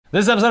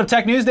This episode of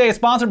Tech News Day is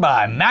sponsored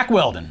by Mack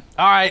Weldon.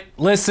 All right,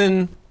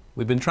 listen,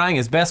 we've been trying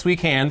as best we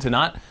can to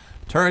not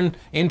turn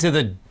into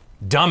the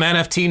dumb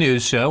NFT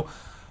news show,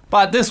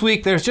 but this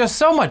week there's just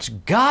so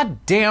much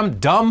goddamn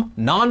dumb,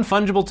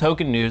 non-fungible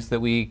token news that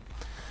we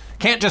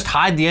can't just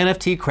hide the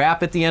NFT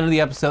crap at the end of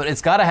the episode.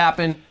 It's got to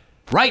happen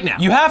right now.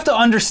 You have to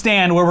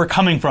understand where we're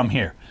coming from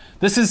here.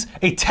 This is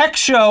a tech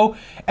show,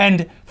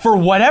 and for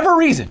whatever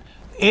reason,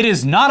 it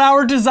is not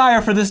our desire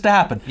for this to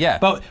happen. Yeah,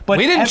 but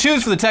we didn't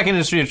choose for the tech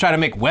industry to try to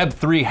make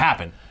Web3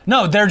 happen.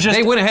 No,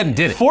 they went ahead and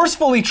did it.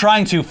 Forcefully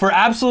trying to for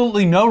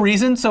absolutely no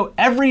reason. So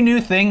every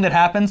new thing that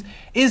happens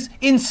is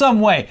in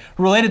some way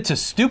related to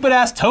stupid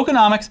ass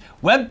tokenomics,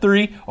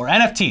 Web3, or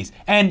NFTs.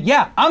 And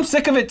yeah, I'm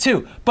sick of it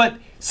too. But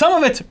some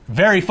of it's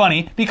very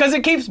funny because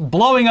it keeps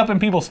blowing up in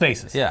people's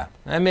faces. Yeah,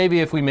 and maybe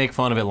if we make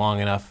fun of it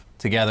long enough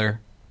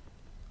together,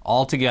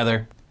 all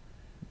together,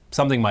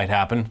 something might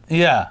happen.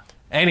 Yeah.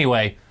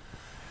 Anyway,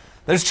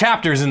 there's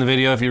chapters in the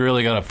video if you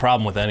really got a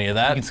problem with any of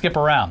that. You can skip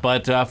around.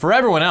 But for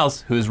everyone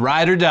else who's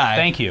ride or die,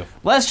 thank you.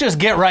 Let's just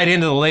get right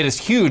into the latest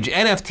huge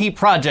NFT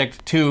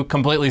project to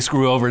completely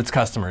screw over its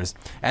customers.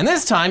 And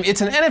this time,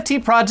 it's an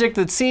NFT project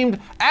that seemed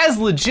as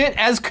legit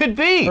as could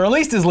be. Or at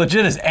least as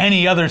legit as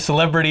any other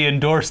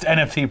celebrity-endorsed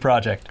NFT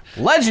project.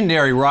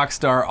 Legendary rock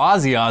star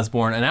Ozzy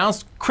Osbourne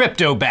announced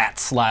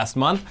CryptoBats last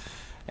month.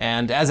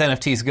 And as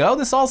NFTs go,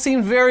 this all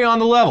seemed very on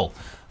the level.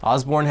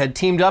 Osbourne had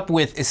teamed up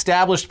with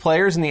established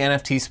players in the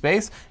NFT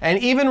space and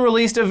even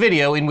released a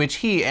video in which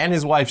he and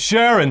his wife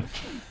Sharon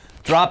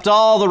dropped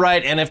all the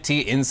right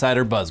NFT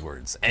insider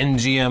buzzwords.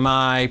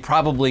 NGMI,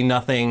 probably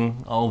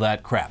nothing, all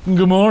that crap.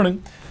 Good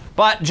morning.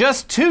 But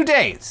just 2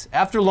 days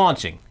after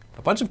launching,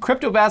 a bunch of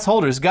CryptoBats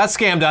holders got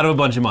scammed out of a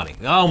bunch of money.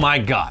 Oh my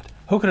God.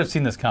 Who could have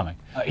seen this coming?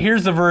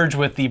 Here's The Verge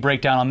with the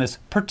breakdown on this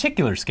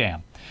particular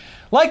scam.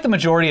 Like the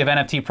majority of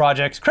NFT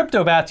projects,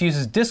 CryptoBats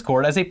uses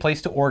Discord as a place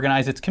to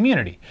organize its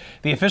community.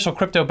 The official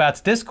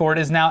CryptoBats Discord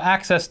is now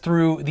accessed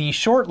through the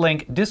short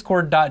link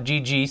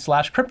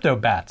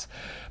discord.gg/CryptoBats.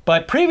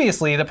 But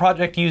previously, the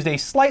project used a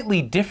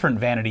slightly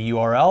different vanity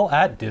URL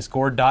at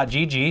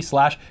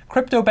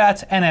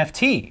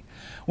discord.gg/CryptoBatsNFT.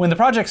 When the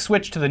project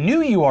switched to the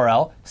new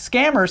URL,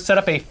 scammers set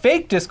up a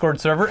fake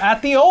Discord server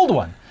at the old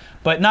one.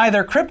 But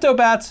neither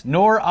CryptoBats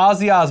nor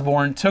Ozzy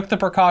Osbourne took the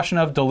precaution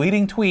of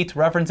deleting tweets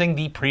referencing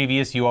the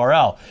previous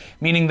URL,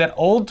 meaning that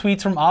old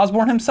tweets from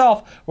Osbourne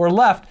himself were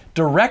left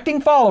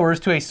directing followers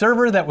to a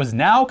server that was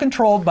now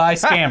controlled by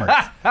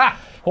scammers.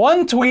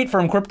 One tweet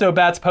from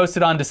CryptoBats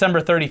posted on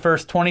December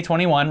 31st,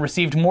 2021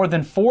 received more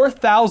than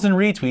 4,000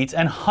 retweets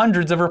and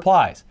hundreds of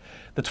replies.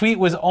 The tweet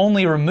was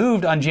only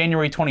removed on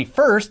January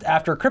 21st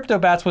after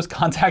CryptoBats was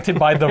contacted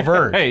by The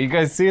Verge. Hey, you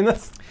guys seeing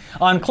this?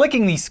 On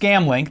clicking the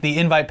scam link, the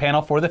invite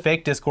panel for the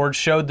fake Discord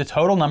showed the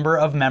total number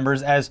of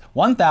members as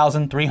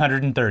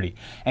 1,330,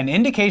 an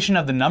indication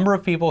of the number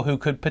of people who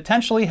could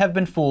potentially have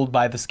been fooled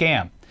by the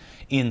scam.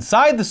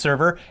 Inside the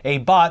server, a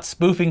bot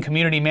spoofing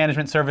community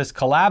management service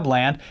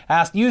Collabland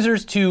asked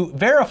users to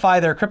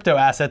verify their crypto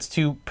assets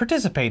to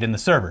participate in the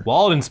server.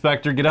 Wallet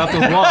inspector, get out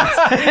those wallets.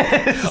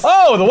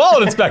 Oh, the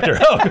wallet inspector.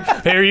 Oh,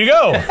 here you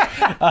go.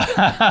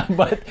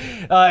 But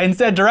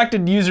instead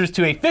directed users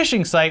to a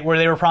phishing site where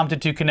they were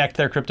prompted to connect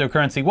their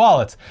cryptocurrency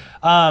wallets.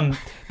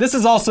 This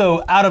is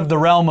also out of the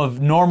realm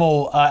of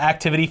normal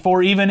activity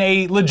for even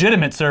a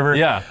legitimate server.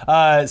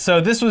 Yeah.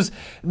 So this was,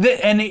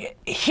 and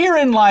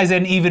herein lies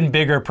an even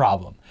bigger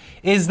problem,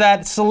 is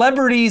that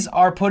celebrities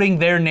are putting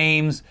their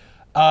names,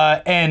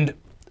 and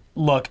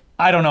look,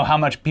 I don't know how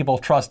much people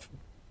trust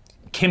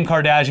Kim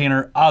Kardashian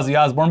or Ozzy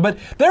Osbourne, but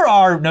there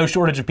are no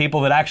shortage of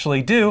people that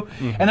actually do,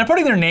 and they're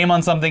putting their name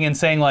on something and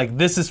saying like,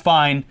 this is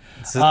fine.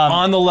 This is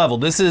on the level.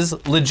 This is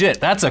legit.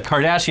 That's a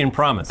Kardashian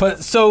promise.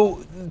 But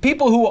so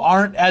people who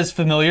aren't as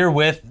familiar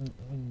with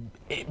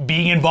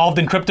being involved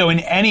in crypto in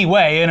any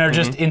way and are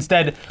just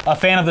instead a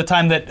fan of the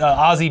time that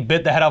Ozzy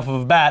bit the head off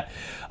of a bat,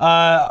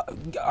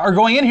 are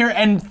going in here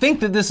and think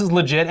that this is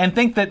legit and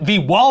think that the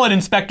wallet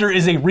inspector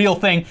is a real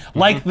thing,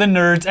 like the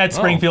nerds at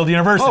Springfield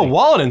University. Oh,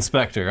 wallet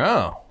inspector.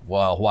 Oh,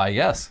 well, why,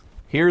 yes.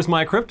 Here's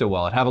my crypto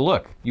wallet. Have a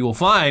look. You will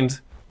find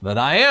that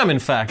I am, in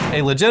fact,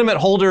 a legitimate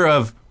holder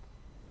of...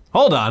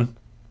 Hold on.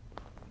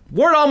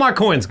 Where'd all my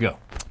coins go?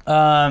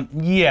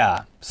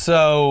 Yeah.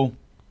 So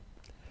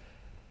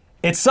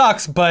it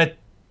sucks, but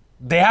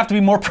they have to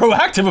be more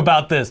proactive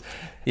about this.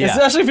 Yeah.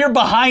 Especially if you're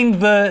behind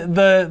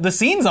the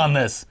scenes on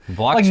this.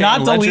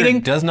 Blockchain Ledger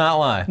does not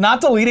lie. Not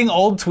deleting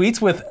old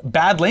tweets with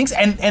bad links.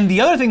 And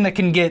the other thing that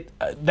can get,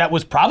 that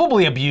was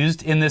probably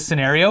abused in this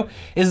scenario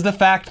is the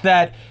fact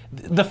that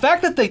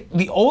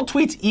the old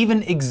tweets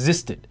even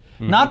existed.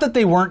 Not that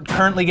they weren't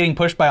currently getting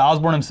pushed by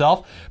Osbourne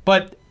himself,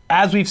 but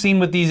as we've seen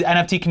with these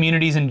NFT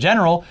communities in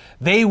general,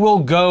 they will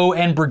go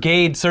and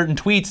brigade certain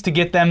tweets to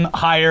get them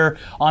higher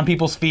on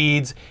people's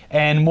feeds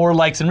and more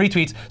likes and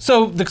retweets.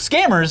 So the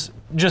scammers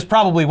just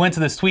probably went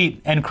to this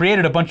tweet and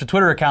created a bunch of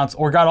Twitter accounts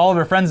or got all of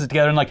their friends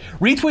together and like,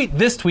 retweet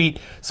this tweet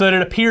so that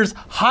it appears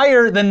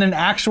higher than an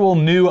actual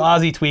new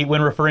Ozzy tweet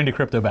when referring to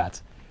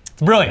CryptoBats.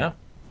 It's brilliant. Yeah.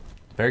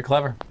 Very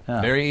clever.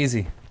 Yeah. Very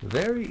easy.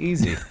 Very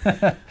easy.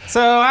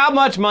 So how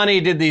much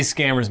money did these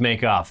scammers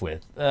make off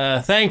with?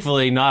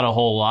 Thankfully, not a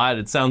whole lot.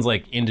 It sounds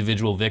like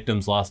individual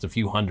victims lost a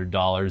few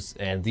 $100s,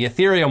 and the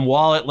Ethereum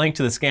wallet linked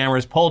to the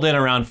scammers pulled in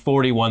around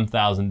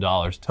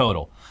 $41,000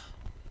 total.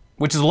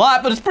 Which is a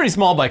lot, but it's pretty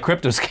small by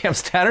crypto scam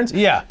standards.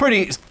 Yeah.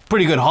 Pretty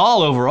good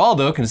haul overall,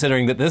 though,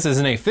 considering that this is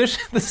an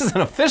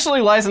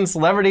officially licensed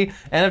celebrity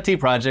NFT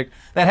project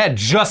that had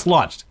just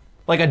launched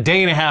like a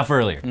day and a half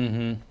earlier.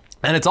 Mm-hmm.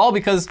 And it's all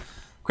because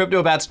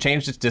CryptoBats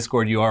changed its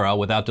Discord URL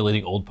without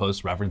deleting old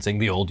posts referencing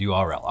the old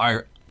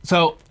URL.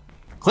 So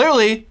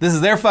clearly, this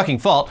is their fucking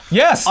fault.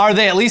 Yes. Are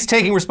they at least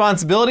taking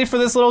responsibility for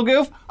this little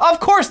goof? Of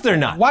course they're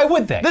not. Why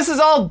would they? This is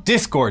all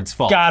Discord's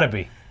fault. Gotta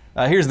be.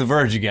 Here's The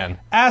Verge again.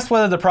 Asked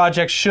whether the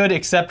project should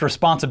accept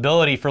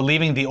responsibility for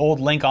leaving the old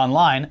link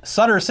online,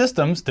 Sutter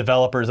Systems,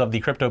 developers of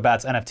the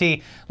CryptoBats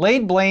NFT,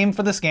 laid blame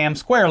for the scam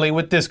squarely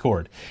with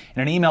Discord.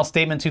 In an email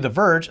statement to The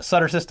Verge,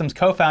 Sutter Systems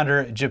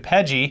co-founder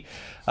Jipeji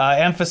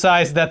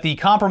emphasized that the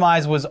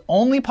compromise was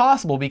only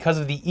possible because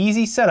of the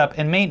easy setup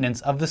and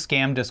maintenance of the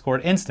scam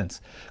Discord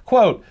instance.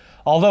 Quote,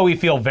 "Although we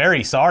feel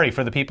very sorry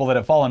for the people that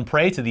have fallen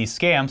prey to these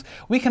scams,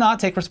 we cannot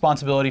take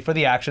responsibility for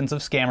the actions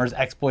of scammers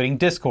exploiting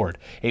Discord,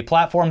 a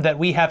platform that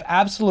we have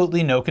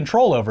absolutely no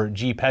control over,"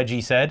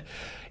 Jipeji said.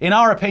 In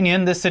our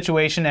opinion, this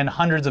situation and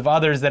hundreds of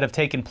others that have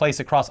taken place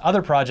across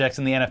other projects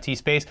in the NFT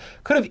space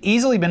could have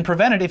easily been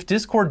prevented if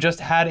Discord just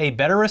had a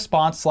better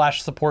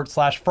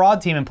response/support/fraud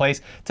team in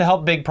place to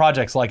help big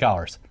projects like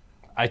ours.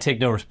 I take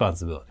no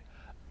responsibility.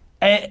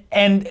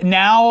 And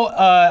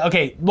now,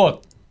 okay,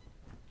 look,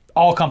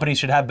 all companies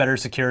should have better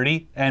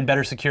security and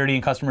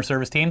customer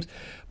service teams.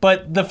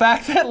 But the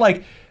fact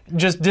that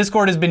just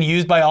Discord has been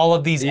used by all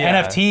of these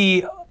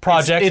NFT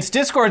projects. It's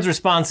Discord's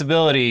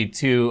responsibility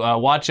to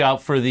watch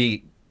out for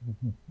the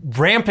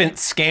rampant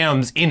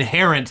scams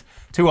inherent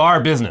to our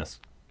business.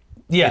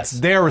 Yes.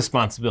 It's their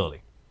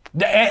responsibility.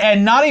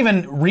 And not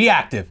even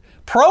reactive,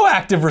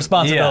 proactive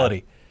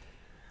responsibility.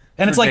 Yeah.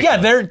 And it's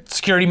ridiculous. Their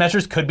security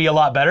measures could be a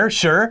lot better,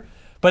 sure.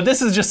 But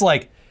this is just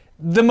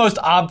the most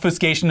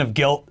obfuscation of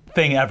guilt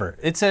thing ever.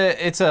 It's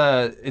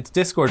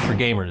Discord for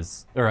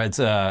gamers, or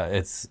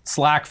it's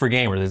Slack for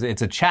gamers.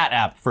 It's a chat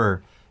app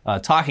for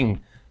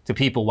talking to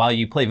people while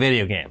you play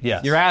video games.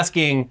 Yes. You're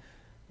asking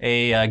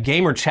a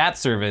gamer chat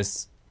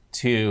service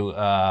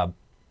to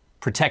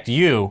protect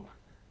you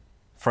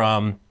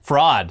from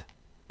fraud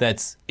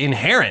that's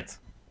inherent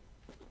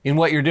in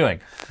what you're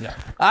doing. Yeah.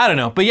 I don't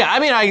know. But yeah,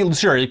 I'm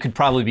sure it could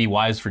probably be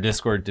wise for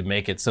Discord to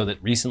make it so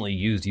that recently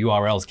used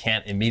URLs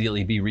can't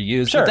immediately be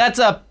reused. Sure.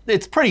 But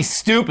it's pretty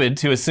stupid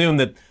to assume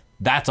that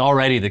that's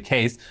already the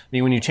case.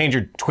 When you change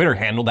your Twitter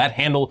handle, that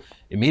handle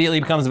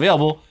immediately becomes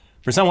available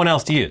for someone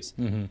else to use.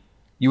 Mm-hmm.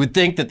 You would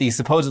think that the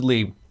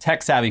supposedly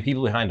tech-savvy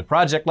people behind a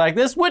project like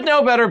this would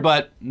know better,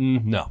 but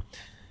no.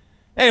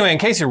 Anyway, in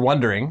case you're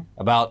wondering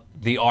about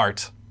the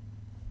art,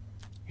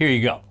 here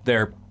you go.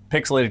 They're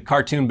pixelated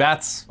cartoon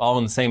bats, all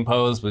in the same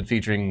pose, but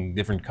featuring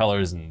different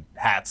colors and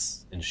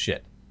hats and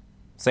shit.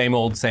 Same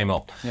old, same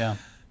old. Yeah.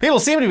 People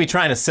seem to be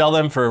trying to sell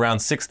them for around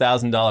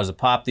 $6,000 a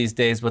pop these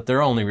days, but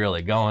they're only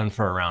really going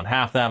for around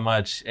half that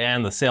much,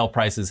 and the sale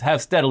prices have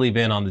steadily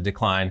been on the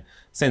decline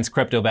since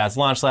CryptoBats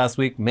launched last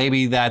week.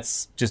 Maybe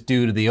that's just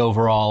due to the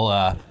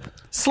overall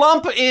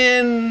slump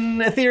in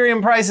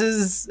Ethereum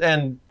prices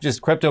and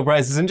just crypto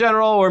prices in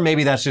general, or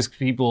maybe that's just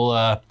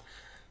people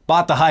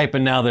bought the hype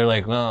and now they're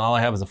like, well, all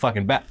I have is a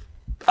fucking bat.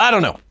 I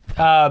don't know.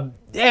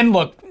 And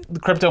look, the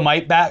crypto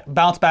might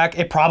bounce back.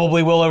 It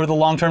probably will over the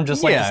long term,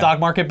 just like the stock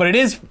market. But it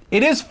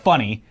is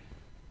funny.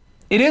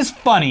 It is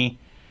funny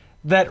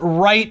that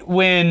right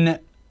when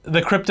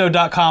the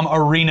Crypto.com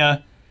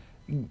arena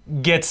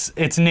gets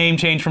its name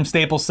changed from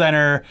Staples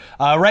Center,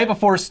 right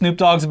before Snoop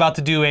Dogg's about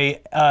to do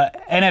a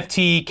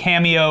NFT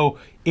cameo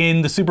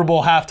in the Super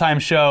Bowl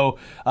halftime show,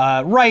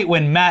 right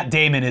when Matt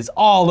Damon is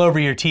all over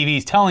your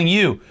TVs telling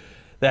you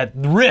that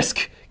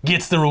risk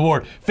gets the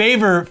reward.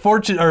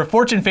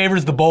 Fortune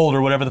favors the bold,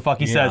 or whatever the fuck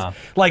he says.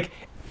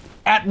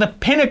 At the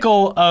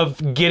pinnacle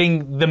of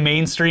getting the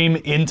mainstream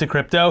into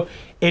crypto,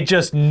 it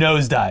just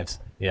nosedives.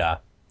 Yeah.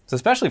 It's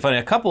especially funny.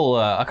 A couple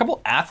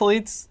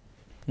athletes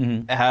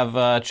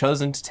have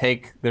chosen to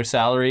take their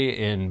salary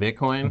in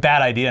Bitcoin.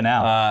 Bad idea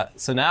now.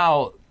 So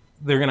now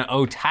they're going to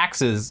owe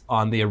taxes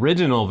on the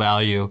original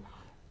value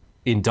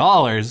in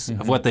dollars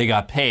of what they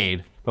got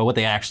paid, but what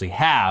they actually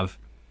have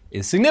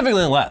is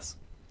significantly less.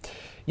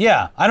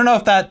 Yeah, I don't know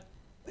if that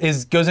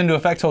goes into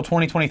effect till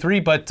 2023,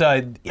 but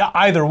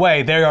either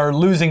way, they are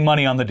losing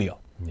money on the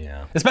deal.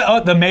 Yeah.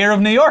 The mayor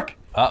of New York.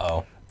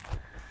 Uh-oh.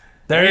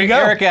 There you go.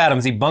 Eric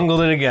Adams, he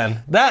bungled it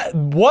again.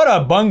 What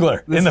a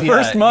bungler in the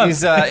first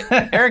month.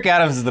 Eric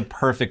Adams is the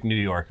perfect New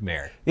York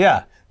mayor.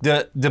 Yeah.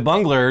 The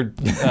bungler,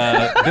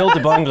 Bill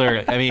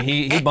DeBungler,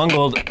 he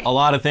bungled a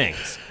lot of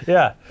things.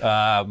 Yeah.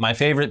 My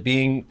favorite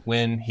being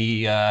when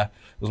he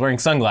was wearing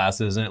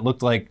sunglasses and it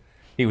looked like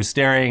he was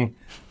staring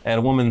at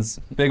a woman's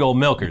big old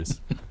milkers.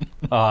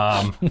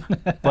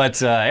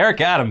 But Eric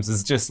Adams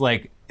is just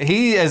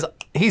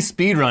he's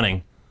speed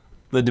running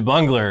the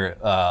debungler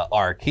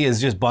arc. He is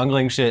just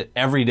bungling shit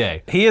every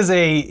day. He is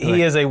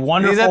a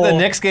wonderful. He's at the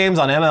Knicks games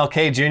on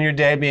MLK Jr.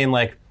 Day being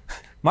like,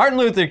 Martin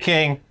Luther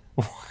King,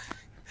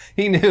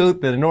 he knew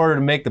that in order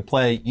to make the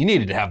play, you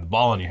needed to have the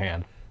ball in your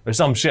hand or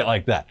some shit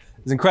like that.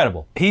 It's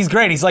incredible. He's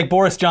great. He's like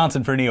Boris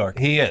Johnson for New York.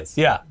 He is.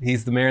 Yeah.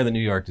 He's the mayor that New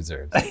York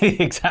deserves.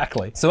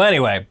 Exactly. So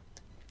anyway,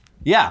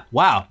 yeah,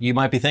 wow, you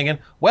might be thinking,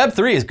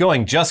 Web3 is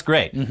going just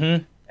great.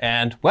 Mm-hmm.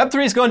 And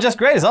Web3 is going just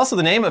great is also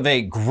the name of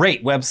a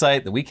great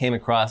website that we came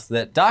across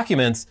that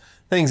documents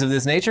things of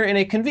this nature in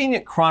a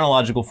convenient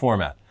chronological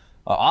format.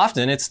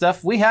 Often it's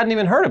stuff we hadn't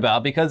even heard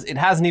about because it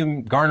hasn't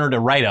even garnered a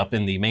write-up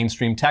in the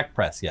mainstream tech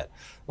press yet.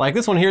 Like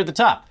this one here at the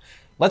top.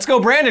 Let's Go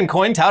Brandon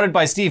coin touted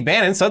by Steve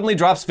Bannon suddenly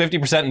drops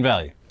 50% in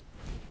value.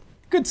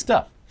 Good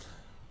stuff.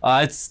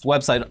 Its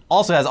website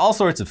also has all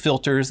sorts of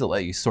filters that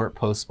let you sort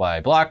posts by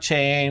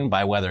blockchain,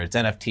 by whether it's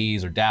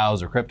NFTs or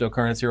DAOs or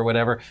cryptocurrency or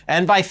whatever,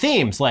 and by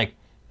themes like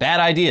bad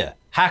idea,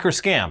 hacker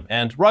scam,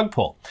 and rug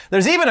pull.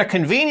 There's even a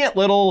convenient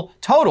little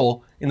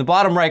total in the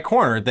bottom right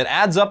corner that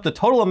adds up the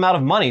total amount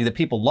of money that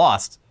people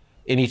lost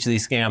in each of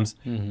these scams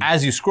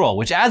as you scroll,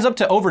 which adds up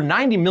to over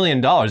 $90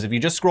 million if you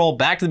just scroll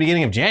back to the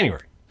beginning of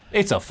January.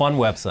 It's a fun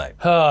website.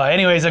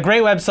 Anyways, a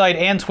great website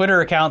and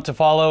Twitter account to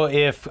follow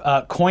if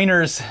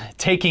coiners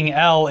taking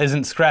L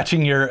isn't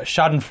scratching your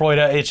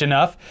schadenfreude itch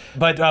enough.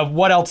 But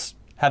what else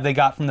have they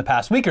got from the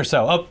past week or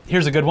so? Oh,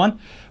 here's a good one.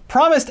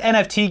 Promised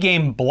NFT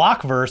game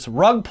Blockverse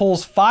rug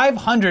pulls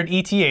 500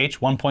 ETH,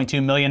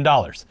 $1.2 million.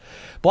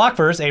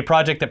 Blockverse, a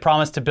project that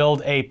promised to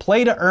build a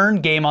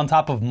play-to-earn game on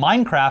top of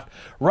Minecraft,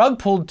 rug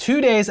pulled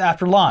 2 days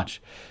after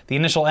launch. The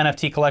initial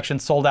NFT collection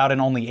sold out in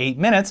only 8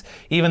 minutes,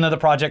 even though the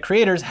project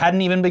creators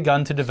hadn't even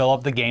begun to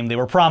develop the game they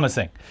were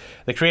promising.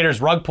 The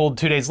creators rug pulled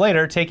 2 days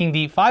later, taking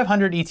the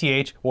 500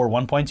 ETH, or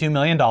 $1.2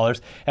 million,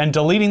 and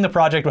deleting the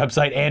project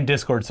website and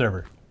Discord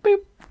server.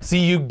 Boop. See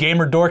you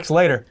gamer dorks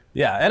later.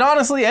 Yeah, and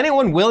honestly,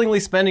 anyone willingly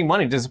spending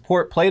money to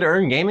support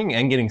play-to-earn gaming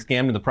and getting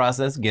scammed in the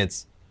process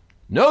gets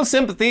no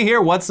sympathy here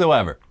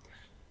whatsoever.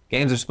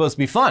 Games are supposed to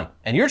be fun,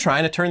 and you're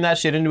trying to turn that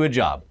shit into a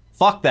job.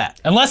 Fuck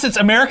that. Unless it's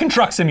American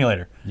Truck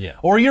Simulator. Yeah.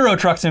 Or Euro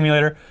Truck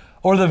Simulator,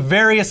 or the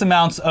various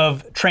amounts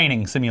of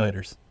training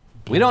simulators.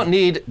 We don't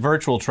need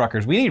virtual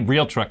truckers. We need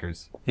real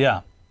truckers.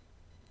 Yeah.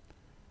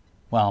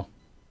 Well,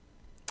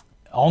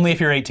 only if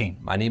you're 18.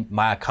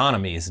 My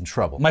economy is in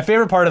trouble. My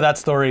favorite part of that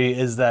story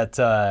is that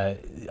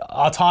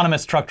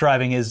autonomous truck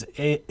driving is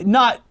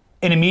not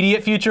an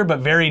immediate future, but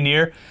very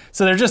near.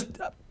 So they're just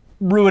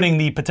ruining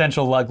the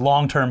potential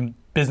long-term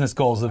business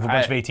goals of a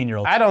bunch of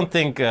 18-year-olds. I don't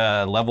think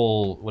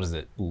level, what is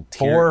it?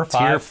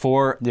 Tier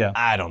 4. Yeah.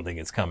 I don't think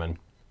it's coming.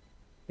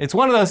 It's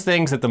one of those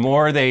things that the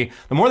more they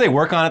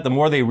work on it, the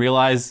more they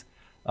realize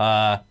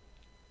how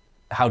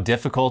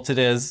difficult it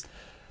is.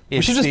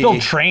 We should just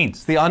build trains.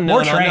 It's the unknown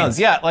More trains. unknowns.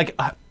 Yeah, like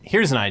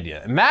here's an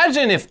idea.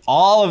 Imagine if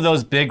all of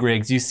those big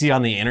rigs you see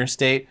on the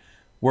interstate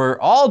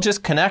were all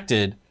just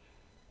connected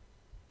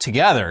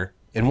together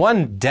in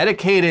one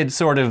dedicated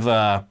sort of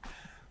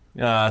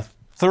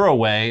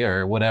thoroughway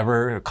or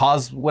whatever,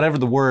 whatever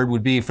the word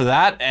would be for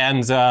that,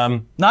 and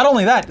not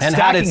only that,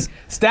 and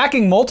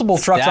stacking multiple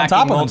trucks on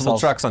top of themselves. Multiple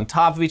trucks on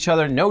top of each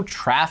other, no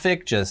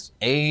traffic, just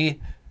A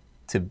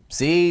to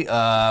Z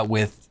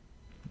with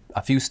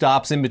a few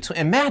stops in between.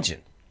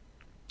 Imagine.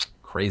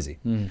 Crazy.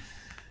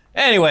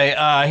 Anyway,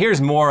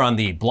 here's more on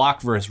the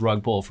Blockverse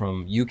rug pull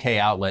from UK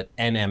outlet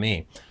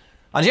NME.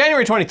 On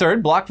January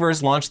 23rd,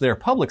 Blockverse launched their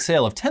public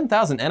sale of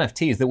 10,000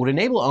 NFTs that would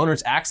enable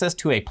owners access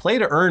to a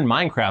play-to-earn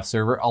Minecraft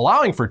server,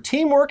 allowing for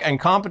teamwork and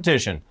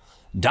competition.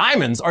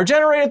 Diamonds are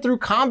generated through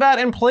combat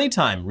and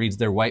playtime, reads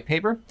their white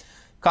paper.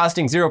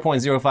 Costing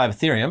 0.05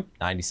 Ethereum,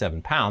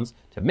 97 pounds,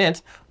 to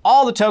mint,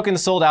 all the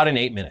tokens sold out in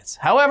 8 minutes.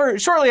 However,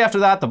 shortly after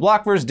that, the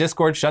Blockverse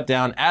Discord shut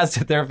down, as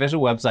did their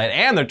official website,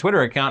 and their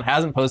Twitter account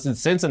hasn't posted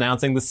since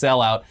announcing the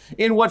sellout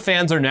in what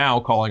fans are now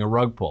calling a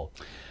rug pull.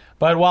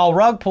 But while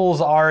rug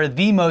pulls are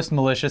the most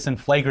malicious and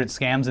flagrant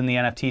scams in the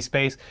NFT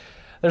space,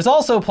 there's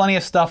also plenty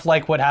of stuff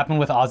like what happened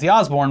with Ozzy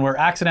Osbourne, where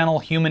accidental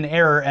human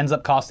error ends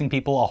up costing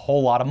people a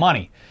whole lot of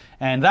money.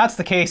 And that's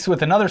the case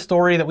with another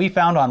story that we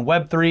found on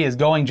Web3 is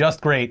going just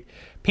great.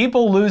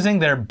 People losing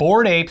their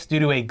Bored Apes due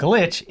to a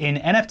glitch in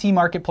NFT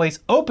marketplace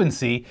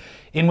OpenSea,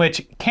 in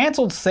which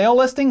canceled sale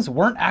listings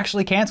weren't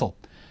actually canceled.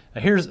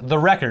 Now here's The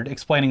Record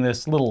explaining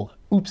this little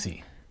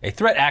oopsie. A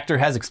threat actor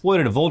has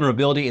exploited a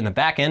vulnerability in the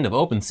back end of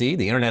OpenSea,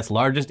 the internet's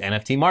largest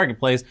NFT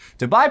marketplace,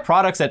 to buy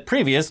products at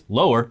previous,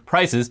 lower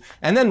prices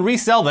and then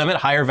resell them at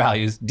higher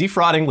values,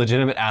 defrauding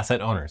legitimate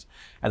asset owners.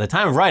 At the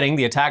time of writing,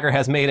 the attacker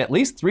has made at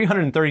least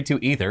 332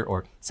 Ether,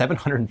 or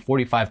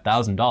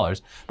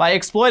 $745,000, by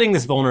exploiting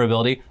this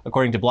vulnerability,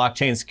 according to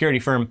blockchain security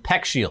firm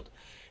PeckShield.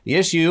 The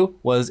issue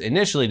was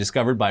initially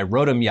discovered by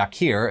Rotem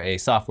Yakir, a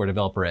software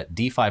developer at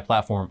DeFi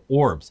platform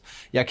Orbs.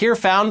 Yakir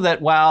found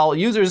that while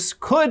users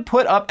could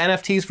put up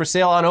NFTs for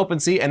sale on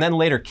OpenSea and then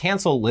later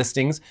cancel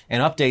listings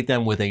and update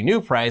them with a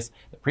new price,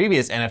 the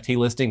previous NFT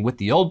listing with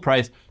the old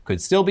price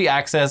could still be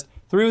accessed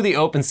through the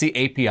OpenSea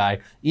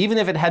API, even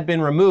if it had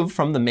been removed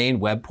from the main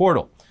web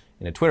portal.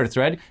 In a Twitter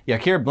thread,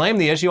 Yakir blamed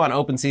the issue on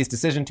OpenSea's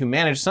decision to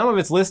manage some of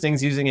its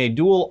listings using a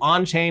dual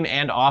on-chain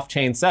and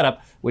off-chain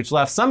setup, which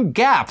left some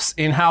gaps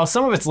in how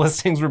some of its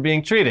listings were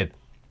being treated.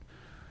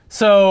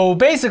 So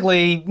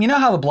basically, you know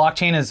how the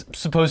blockchain is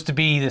supposed to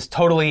be this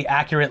totally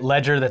accurate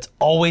ledger that's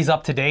always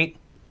up to date?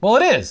 Well,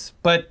 it is,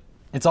 but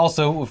it's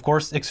also, of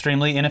course,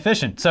 extremely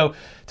inefficient. So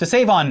to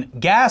save on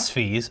gas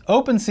fees,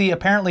 OpenSea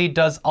apparently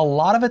does a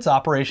lot of its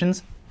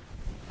operations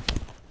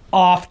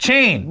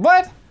off-chain.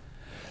 What?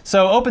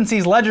 So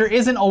OpenSea's ledger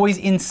isn't always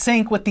in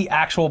sync with the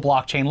actual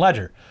blockchain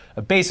ledger.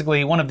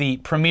 Basically, one of the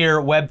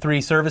premier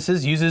Web3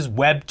 services uses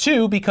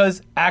Web2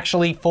 because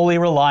actually fully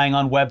relying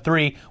on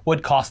Web3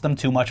 would cost them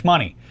too much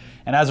money.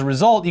 And as a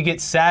result, you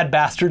get sad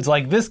bastards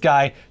like this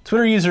guy,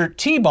 Twitter user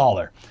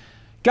T-Baller.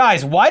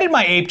 Guys, why did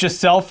my ape just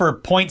sell for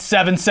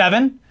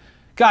 0.77?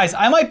 Guys,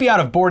 I might be out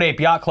of Bored Ape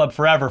Yacht Club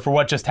forever for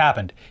what just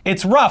happened.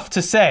 It's rough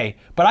to say,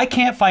 but I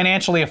can't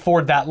financially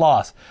afford that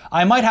loss.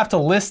 I might have to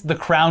list the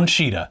Crown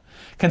Cheetah.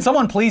 Can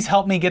someone please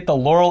help me get the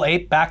Laurel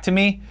Ape back to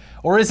me?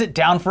 Or is it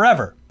down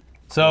forever?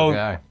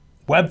 So,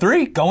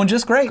 Web3, going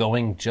just great.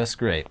 Going just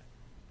great.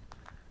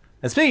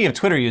 And speaking of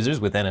Twitter users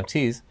with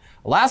NFTs,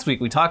 last week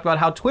we talked about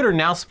how Twitter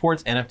now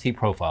supports NFT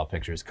profile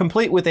pictures,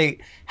 complete with a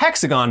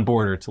hexagon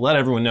border to let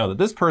everyone know that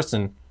this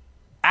person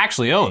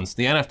actually owns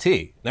the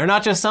NFT. They're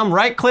not just some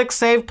right-click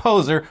save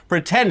poser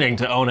pretending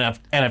to own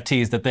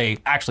NFTs that they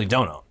actually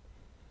don't own.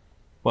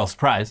 Well,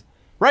 surprise.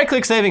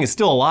 Right-click saving is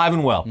still alive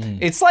and well.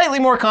 It's slightly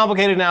more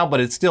complicated now, but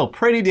it's still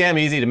pretty damn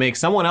easy to make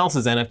someone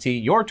else's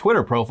NFT your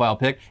Twitter profile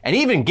pic and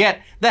even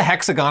get the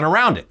hexagon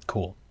around it.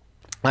 Cool.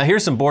 Now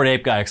here's some Bored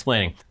Ape guy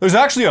explaining. There's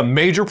actually a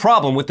major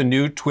problem with the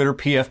new Twitter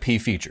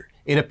PFP feature.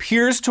 It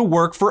appears to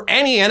work for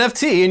any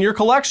NFT in your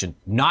collection,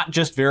 not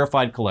just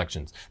verified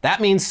collections. That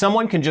means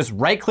someone can just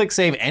right-click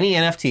save any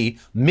NFT,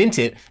 mint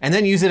it, and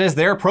then use it as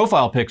their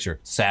profile picture.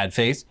 Sad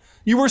face.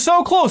 You were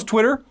so close,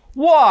 Twitter.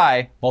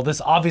 Why? Well,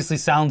 this obviously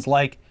sounds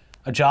like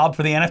a job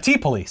for the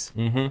NFT police.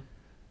 Let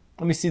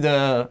me see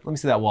that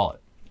wallet.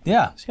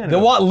 Yeah,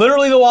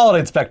 literally the wallet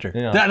inspector.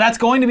 Yeah. That's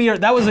going to be,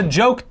 that was a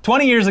joke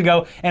 20 years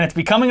ago, and it's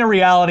becoming a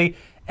reality,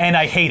 and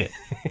I hate it.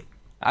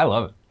 I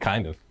love it,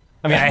 kind of.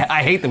 I mean,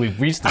 I hate that we've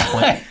reached this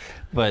point,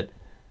 but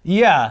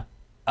yeah.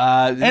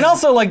 And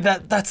also, like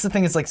that's the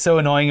thing that's like so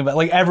annoying about,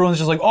 like everyone's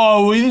just like,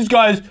 oh, well, these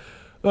guys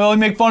they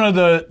make fun of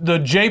the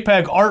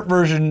JPEG art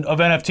version of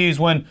NFTs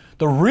when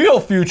the real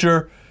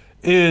future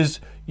is,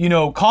 you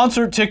know,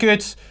 concert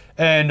tickets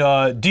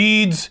and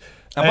deeds.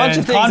 A bunch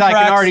of things contracts.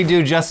 I can already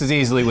do just as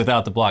easily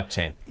without the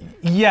blockchain.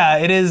 Yeah,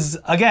 it is,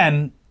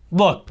 again,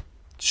 look,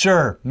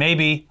 sure,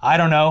 maybe, I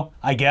don't know,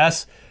 I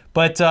guess,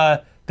 but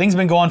things have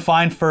been going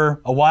fine for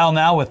a while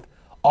now with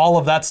all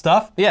of that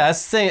stuff. Yeah,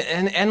 that's the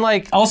thing, and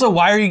like... Also,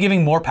 why are you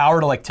giving more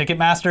power to, like,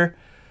 Ticketmaster?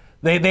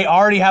 They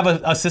already have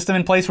a system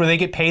in place where they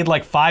get paid,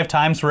 like, 5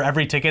 times for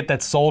every ticket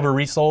that's sold or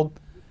resold.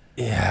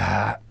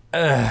 Yeah.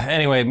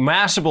 Anyway,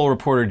 Mashable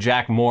reporter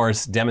Jack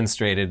Morse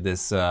demonstrated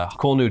this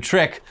cool new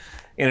trick.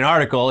 In an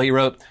article, he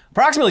wrote,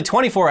 approximately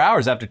 24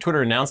 hours after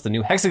Twitter announced the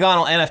new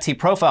hexagonal NFT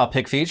profile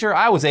pic feature,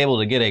 I was able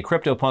to get a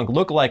CryptoPunk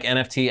lookalike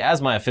NFT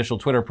as my official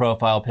Twitter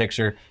profile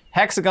picture,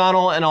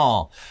 hexagonal and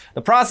all.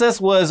 The process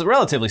was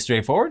relatively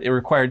straightforward. It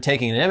required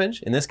taking an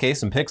image, in this case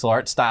some pixel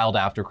art styled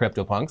after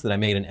CryptoPunks that I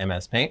made in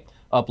MS Paint,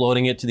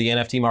 uploading it to the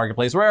NFT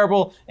Marketplace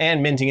Rarible,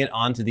 and minting it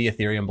onto the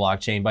Ethereum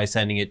blockchain by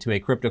sending it to a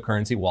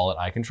cryptocurrency wallet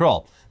I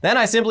control. Then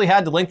I simply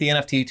had to link the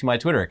NFT to my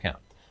Twitter account.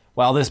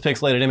 While this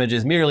pixelated image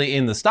is merely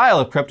in the style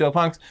of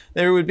CryptoPunks,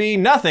 there would be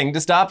nothing to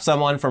stop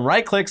someone from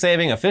right-click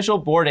saving official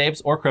Bored Apes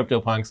or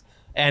CryptoPunks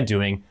and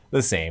doing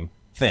the same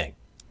thing.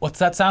 What's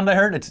that sound I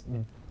heard? It's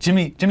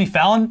Jimmy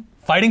Fallon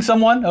fighting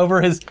someone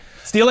over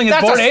stealing his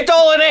Bored Ape? That's a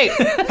stolen ape!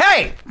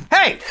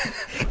 Hey!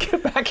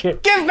 Get back here.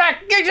 Give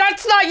back!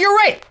 That's not your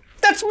ape!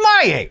 That's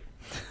my ape!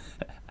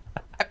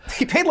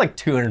 He paid like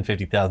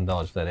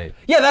 $250,000 for that ape.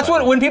 Yeah, that's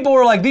what, when people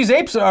were like, these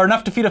apes are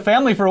enough to feed a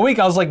family for a week,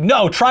 I was like,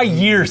 no, try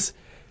years.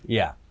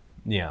 Yeah.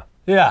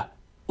 Yeah,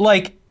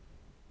 like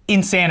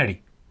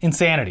insanity.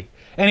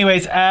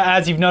 Anyways,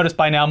 as you've noticed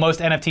by now, most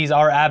NFTs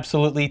are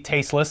absolutely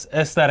tasteless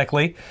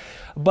aesthetically,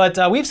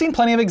 but we've seen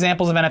plenty of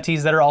examples of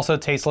NFTs that are also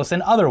tasteless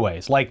in other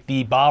ways, like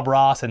the Bob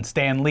Ross and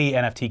Stan Lee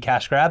NFT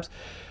cash grabs.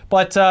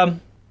 But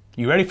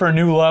you ready for a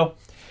new low?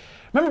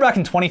 Remember back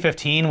in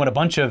 2015 when a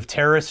bunch of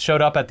terrorists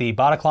showed up at the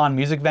Bataclan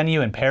music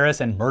venue in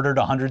Paris and murdered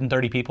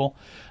 130 people?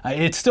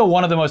 It's still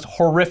one of the most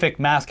horrific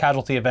mass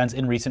casualty events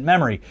in recent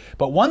memory,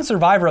 but one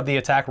survivor of the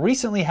attack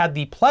recently had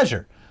the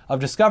pleasure of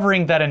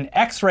discovering that an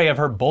X-ray of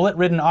her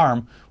bullet-ridden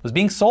arm was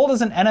being sold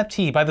as an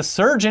NFT by the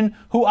surgeon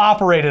who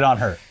operated on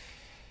her.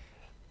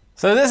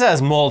 So this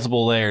has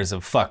multiple layers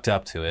of fucked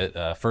up to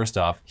it. First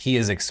off, he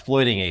is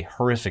exploiting a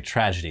horrific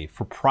tragedy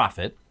for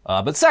profit.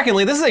 But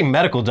secondly, this is a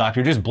medical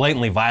doctor just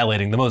blatantly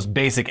violating the most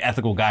basic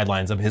ethical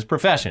guidelines of his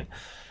profession.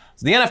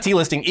 So the NFT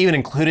listing even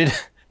included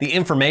the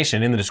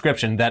information in the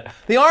description that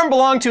the arm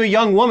belonged to a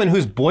young woman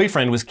whose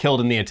boyfriend was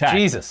killed in the attack.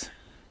 Jesus.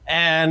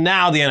 And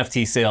now the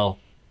NFT sale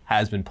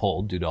has been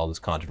pulled due to all this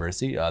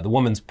controversy. The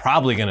woman's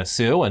probably going to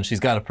sue, and she's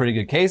got a pretty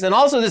good case. And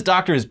also, this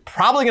doctor is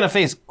probably going to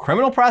face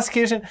criminal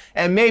prosecution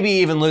and maybe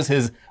even lose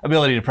his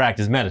ability to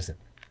practice medicine.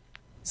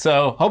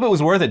 So, hope it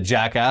was worth it,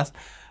 jackass.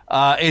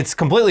 It's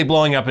completely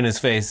blowing up in his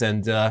face,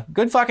 and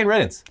good fucking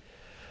riddance.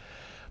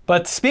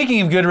 But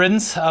speaking of good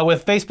riddance,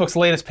 with Facebook's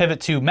latest pivot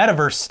to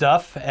metaverse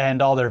stuff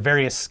and all their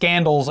various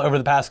scandals over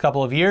the past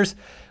couple of years,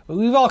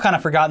 we've all kind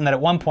of forgotten that at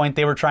one point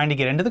they were trying to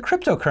get into the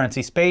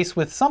cryptocurrency space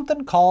with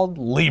something called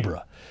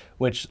Libra,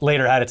 which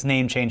later had its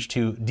name changed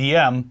to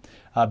Diem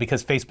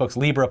because Facebook's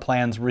Libra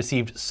plans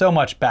received so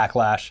much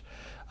backlash.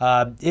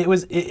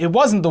 It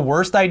wasn't the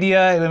worst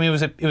idea. I mean,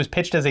 it was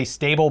pitched as a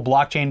stable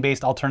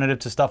blockchain-based alternative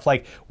to stuff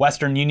like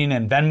Western Union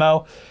and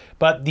Venmo,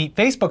 but the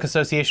Facebook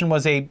Association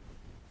was a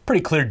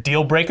pretty clear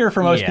deal breaker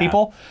for most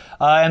people.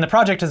 And the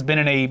project has been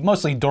in a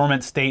mostly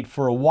dormant state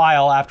for a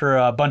while after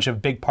a bunch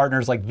of big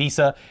partners like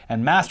Visa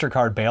and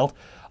MasterCard bailed.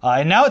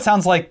 And now it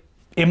sounds like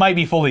it might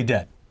be fully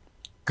dead.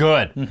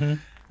 Good.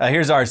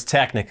 Here's Ars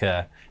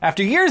Technica.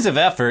 After years of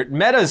effort,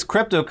 Meta's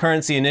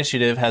cryptocurrency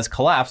initiative has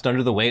collapsed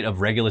under the weight of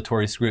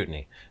regulatory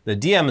scrutiny. The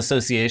Diem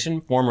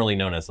Association, formerly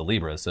known as the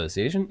Libra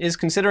Association, is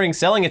considering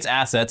selling its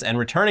assets and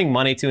returning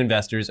money to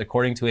investors,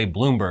 according to a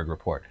Bloomberg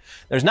report.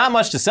 There's not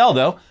much to sell,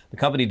 though. The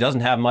company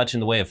doesn't have much in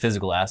the way of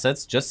physical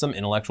assets, just some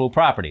intellectual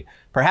property.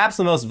 Perhaps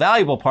the most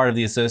valuable part of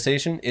the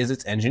association is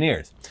its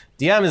engineers.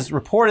 Diem is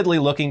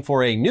reportedly looking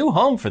for a new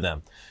home for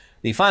them.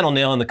 The final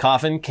nail in the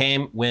coffin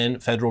came when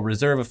Federal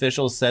Reserve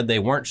officials said they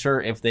weren't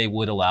sure if they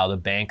would allow the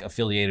bank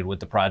affiliated with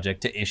the project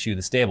to issue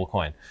the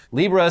stablecoin.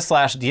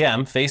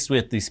 Libra/Diem, faced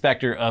with the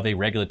specter of a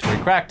regulatory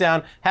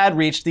crackdown, had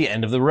reached the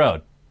end of the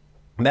road.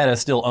 Meta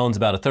still owns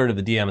about a third of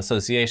the Diem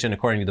Association,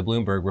 according to the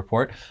Bloomberg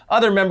report.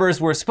 Other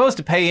members were supposed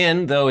to pay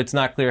in, though it's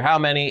not clear how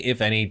many, if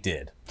any,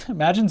 did.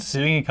 Imagine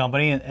suing a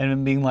company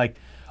and being like,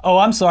 "Oh,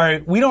 I'm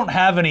sorry, we don't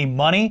have any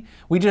money.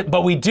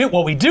 But we do.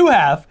 What we do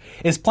have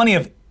is plenty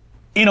of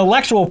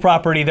intellectual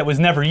property that was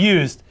never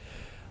used,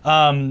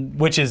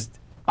 which is,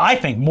 I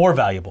think, more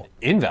valuable."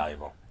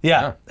 Invaluable.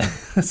 Yeah.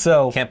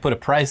 So can't put a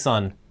price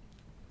on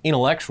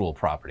intellectual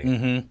property.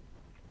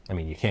 I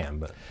mean, you can,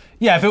 but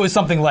yeah, if it was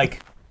something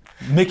like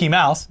Mickey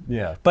Mouse,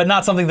 but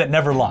not something that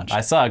never launched.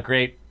 I saw a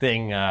great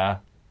thing. I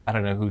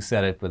don't know who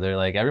said it, but they're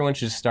like, everyone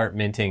should start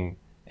minting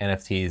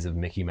NFTs of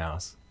Mickey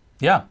Mouse.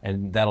 Yeah.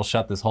 And that'll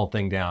shut this whole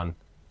thing down,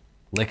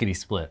 lickety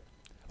split.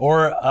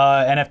 Or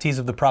NFTs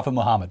of the Prophet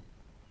Muhammad.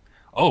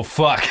 Oh,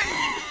 fuck.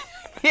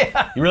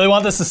 Yeah. You really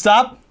want this to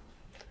stop?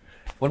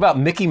 What about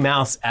Mickey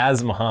Mouse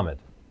as Muhammad?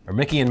 Or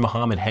Mickey and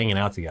Muhammad hanging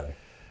out together?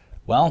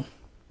 Well,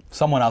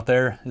 someone out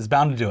there is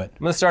bound to do it. I'm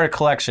going to start a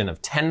collection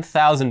of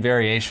 10,000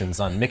 variations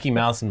on Mickey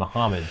Mouse and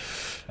Muhammad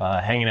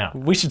hanging out.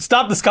 We should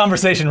stop this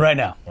conversation right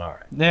now. All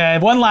right. Yeah,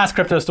 one last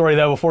crypto story,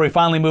 though, before we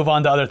finally move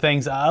on to other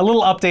things. A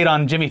little update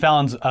on Jimmy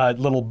Fallon's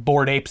little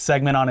Bored Ape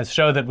segment on his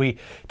show that we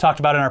talked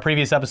about in our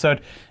previous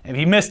episode. If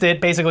you missed it,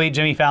 basically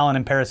Jimmy Fallon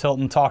and Paris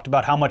Hilton talked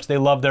about how much they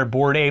love their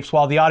bored apes,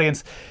 while the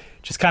audience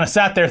just kind of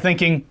sat there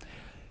thinking,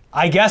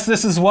 I guess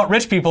this is what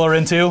rich people are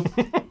into.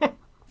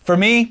 For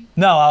me,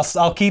 no,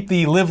 I'll keep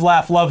the live,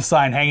 laugh, love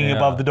sign hanging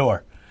above the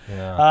door.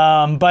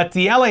 Yeah. But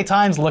the LA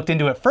Times looked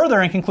into it further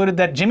and concluded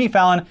that Jimmy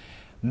Fallon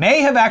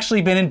may have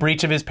actually been in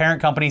breach of his parent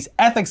company's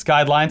ethics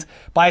guidelines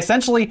by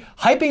essentially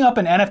hyping up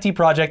an NFT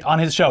project on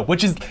his show,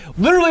 which is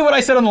literally what I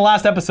said on the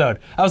last episode.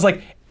 I was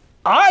like,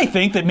 I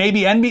think that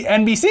maybe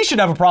NBC should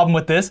have a problem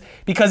with this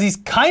because he's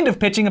kind of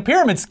pitching a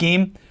pyramid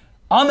scheme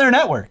on their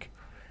network.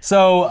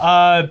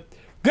 So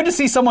good to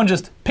see someone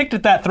just picked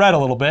at that thread a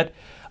little bit.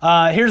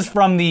 Here's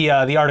from the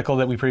article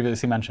that we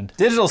previously mentioned.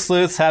 Digital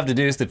sleuths have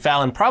deduced that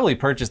Fallon probably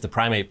purchased the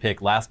Primate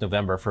pick last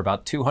November for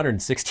about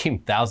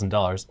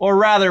 $216,000, or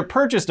rather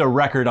purchased a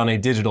record on a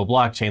digital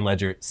blockchain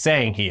ledger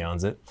saying he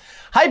owns it.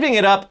 Hyping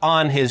it up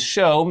on his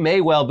show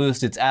may well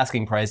boost its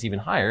asking price even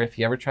higher if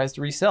he ever tries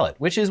to resell it,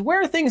 which is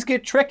where things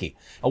get tricky.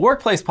 A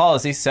workplace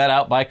policy set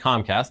out by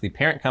Comcast, the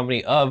parent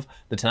company of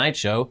The Tonight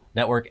Show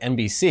network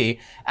NBC,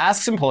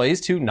 asks employees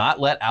to not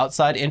let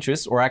outside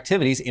interests or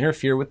activities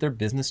interfere with their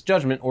business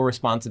judgment or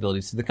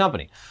responsibilities to the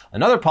company.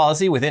 Another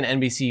policy within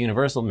NBC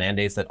Universal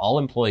mandates that all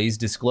employees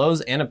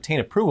disclose and obtain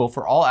approval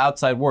for all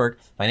outside work,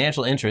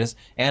 financial interests,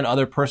 and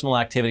other personal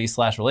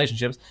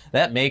activities/relationships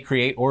that may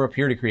create or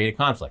appear to create a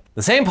conflict.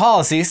 The same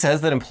policy says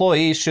that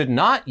employees should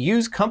not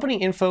use company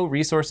info,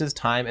 resources,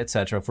 time,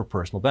 etc. for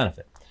personal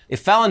benefit.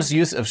 If Fallon's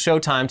use of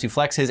Showtime to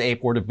flex his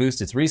ape were to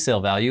boost its resale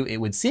value, it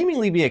would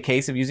seemingly be a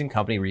case of using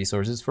company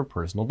resources for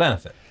personal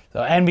benefit. So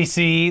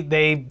NBC,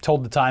 they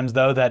told the Times,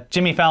 though, that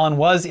Jimmy Fallon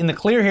was in the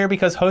clear here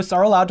because hosts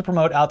are allowed to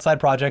promote outside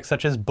projects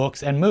such as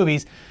books and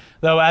movies,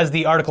 though as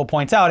the article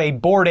points out, a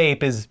bored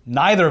ape is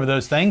neither of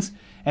those things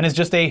and is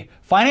just a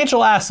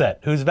financial asset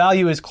whose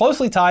value is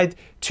closely tied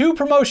to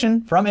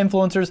promotion from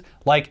influencers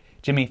like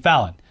Jimmy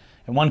Fallon.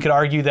 And one could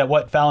argue that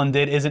what Fallon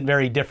did isn't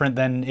very different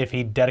than if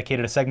he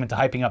dedicated a segment to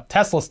hyping up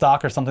Tesla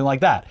stock or something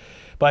like that.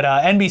 But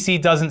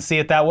NBC doesn't see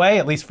it that way,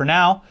 at least for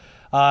now.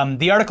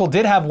 The article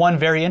did have one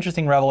very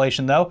interesting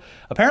revelation, though.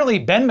 Apparently,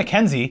 Ben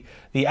McKenzie,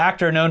 the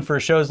actor known for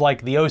shows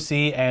like The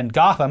O.C. and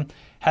Gotham,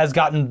 has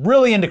gotten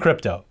really into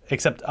crypto,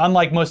 except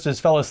unlike most of his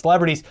fellow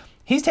celebrities,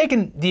 he's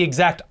taken the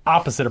exact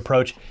opposite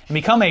approach and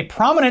become a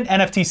prominent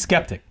NFT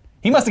skeptic.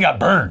 He must have got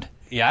burned.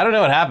 Yeah, I don't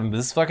know what happened, but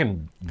this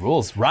fucking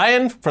rules.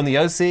 Ryan from the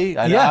OC,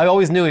 I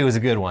always knew he was a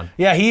good one.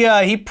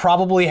 Yeah, he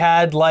probably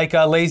had like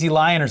a Lazy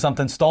Lion or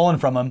something stolen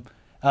from him.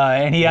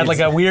 And he had like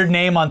a weird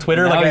name on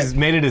Twitter. Now like he's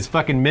made it his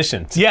fucking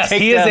mission. Yes,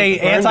 he is a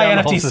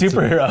anti-NFT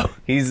superhero.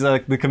 He's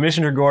the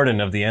Commissioner Gordon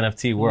of the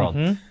NFT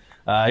world.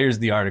 Here's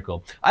the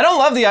article. I don't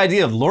love the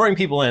idea of luring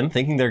people in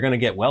thinking they're going to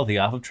get wealthy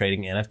off of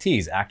trading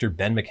NFTs, actor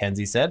Ben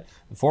McKenzie said.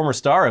 The former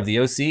star of the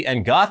OC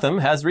and Gotham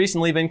has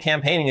recently been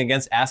campaigning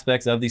against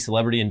aspects of the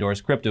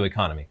celebrity-endorsed crypto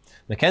economy.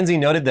 McKenzie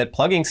noted that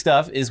plugging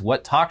stuff is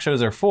what talk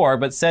shows are for,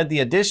 but said the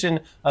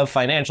addition of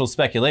financial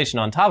speculation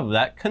on top of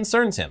that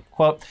concerns him.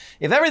 Quote,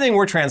 if everything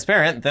were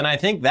transparent, then I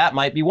think that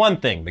might be one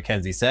thing,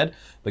 McKenzie said.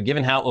 But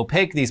given how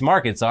opaque these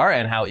markets are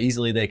and how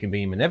easily they can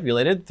be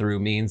manipulated through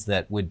means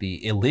that would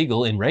be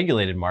illegal in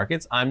regulated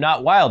markets, I'm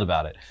not wild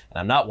about it. And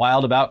I'm not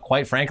wild about,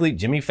 quite frankly,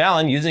 Jimmy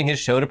Fallon using his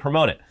show to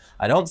promote it.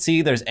 I don't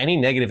see there's any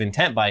negative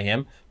intent by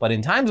him, but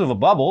in times of a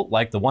bubble,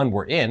 like the one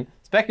we're in,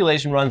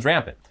 speculation runs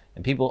rampant.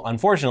 And people,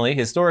 unfortunately,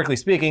 historically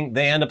speaking,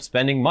 they end up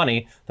spending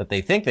money that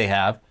they think they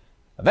have.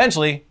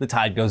 Eventually, the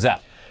tide goes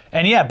out.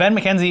 And yeah, Ben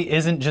McKenzie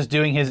isn't just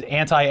doing his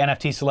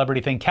anti-NFT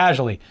celebrity thing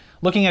casually.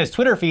 Looking at his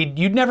Twitter feed,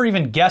 you'd never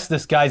even guess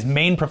this guy's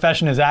main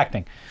profession is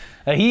acting.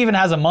 He even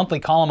has a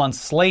monthly column on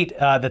Slate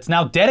that's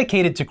now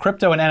dedicated to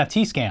crypto and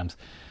NFT scams.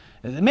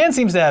 The man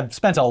seems to have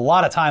spent a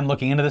lot of time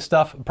looking into this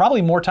stuff,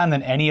 probably more time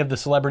than any of the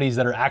celebrities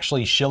that are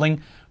actually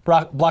shilling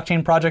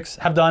blockchain projects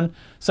have done.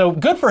 So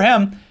good for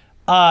him.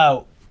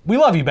 We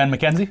love you, Ben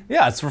McKenzie.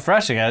 Yeah, it's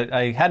refreshing.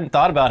 I hadn't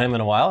thought about him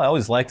in a while. I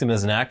always liked him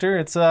as an actor.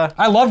 It's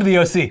I loved the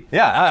OC.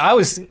 Yeah, I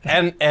was,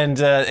 and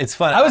it's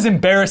fun. I was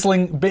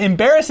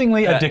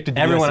embarrassingly addicted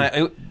to everyone.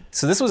 the OC.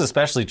 So this was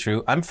especially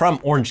true. I'm from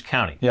Orange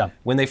County. Yeah.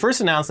 When they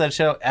first announced that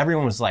show,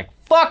 everyone was like,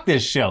 "Fuck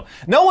this show."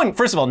 No one,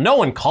 first of all, no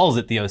one calls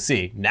it the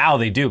OC. Now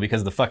they do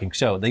because of the fucking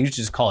show. They used to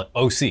just call it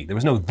OC. There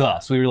was no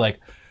the. So we were like,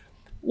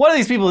 what are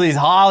these people, these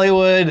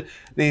Hollywood,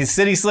 these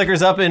city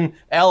slickers up in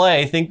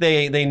LA think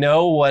they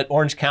know what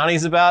Orange County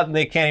is about and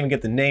they can't even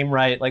get the name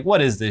right? Like,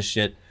 what is this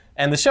shit?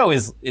 And the show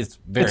is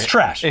very... It's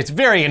trash. It's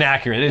very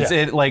inaccurate.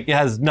 It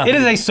has nothing.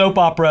 It is a soap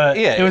opera.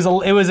 Yeah. It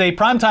was a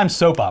primetime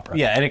soap opera.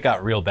 Yeah, and it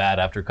got real bad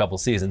after a couple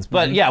seasons.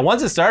 But yeah,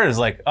 once it started, it was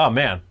like, oh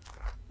man,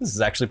 this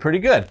is actually pretty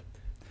good.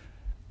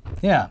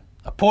 Yeah.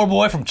 A poor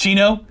boy from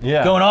Chino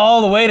going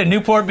all the way to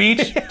Newport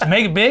Beach to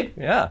make it big?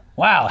 Yeah.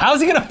 Wow. How's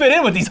he going to fit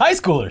in with these high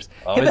schoolers?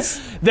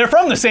 They're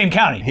from the same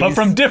county, but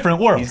from different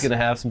worlds. He's going to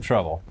have some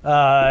trouble.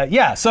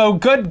 Yeah, so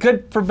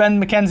good for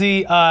Ben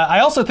McKenzie.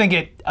 I also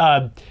think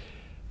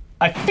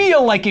I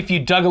feel like if you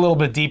dug a little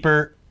bit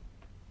deeper,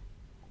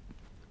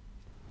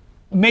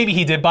 maybe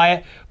he did buy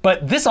it,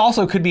 but this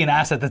also could be an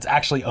asset that's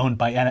actually owned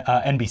by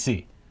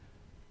NBC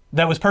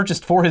that was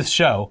purchased for his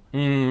show.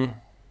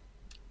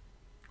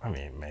 I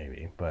mean,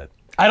 maybe, but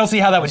I don't see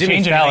how that would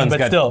change anything, but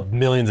got still.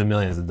 millions and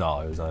millions of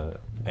dollars on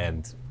it.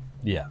 And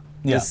yeah.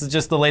 This is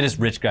just the latest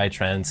rich guy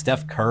trend.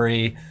 Steph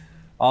Curry,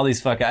 all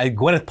these fucking...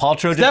 Gwyneth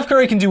Paltrow... Steph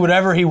Curry can do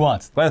whatever he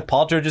wants. Gwyneth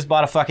Paltrow just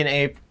bought a fucking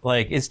ape.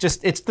 Like, it's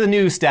the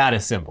new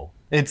status symbol.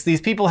 It's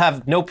these people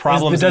have no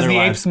problems in their lives. Does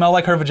the ape smell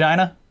like her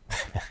vagina?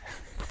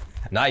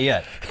 Not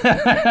yet. You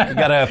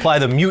gotta apply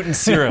the mutant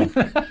serum.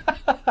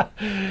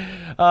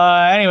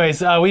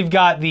 Anyways, we've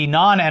got the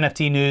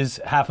non-NFT news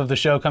half of the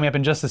show coming up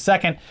in just a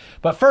second.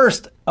 But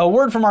first, a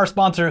word from our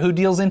sponsor who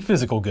deals in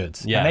physical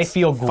goods. Yes. And they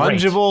feel great.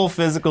 Fungible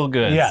physical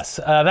goods. Yes.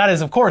 That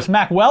is, of course,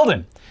 Mack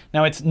Weldon.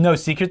 Now, it's no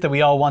secret that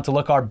we all want to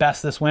look our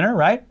best this winter,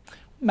 right?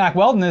 Mack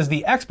Weldon is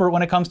the expert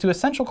when it comes to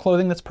essential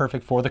clothing that's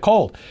perfect for the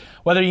cold.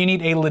 Whether you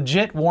need a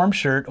legit warm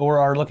shirt or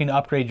are looking to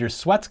upgrade your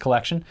sweats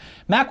collection,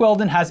 Mack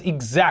Weldon has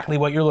exactly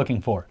what you're looking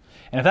for.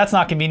 And if that's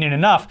not convenient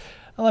enough,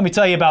 let me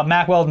tell you about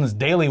Mack Weldon's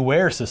daily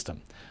wear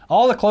system.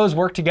 All the clothes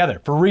work together,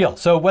 for real.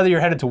 So whether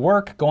you're headed to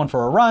work, going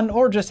for a run,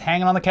 or just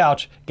hanging on the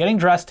couch, getting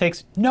dressed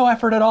takes no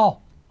effort at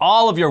all.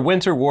 All of your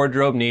winter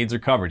wardrobe needs are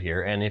covered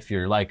here, and if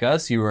you're like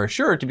us, you are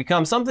sure to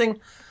become something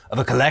of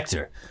a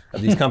collector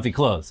of these comfy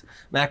clothes.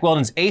 Mack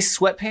Weldon's Ace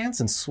sweatpants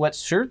and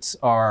sweatshirts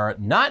are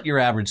not your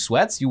average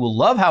sweats. You will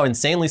love how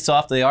insanely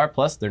soft they are,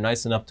 plus they're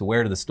nice enough to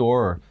wear to the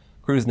store or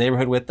cruise the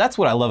neighborhood with. That's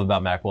what I love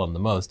about Mack Weldon the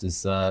most,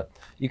 is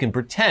you can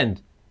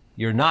pretend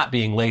you're not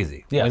being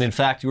lazy, when in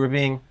fact you were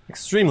being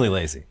extremely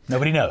lazy.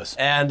 Nobody knows.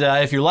 And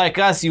if you're like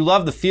us, you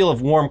love the feel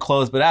of warm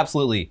clothes, but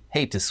absolutely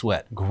hate to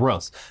sweat.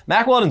 Gross.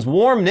 Mack Weldon's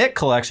warm knit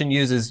collection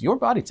uses your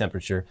body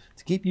temperature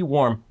to keep you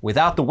warm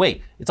without the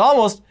weight. It's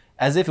almost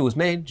as if it was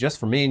made just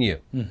for me and you,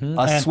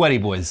 us sweaty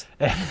boys.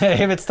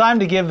 If it's time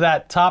to give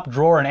that top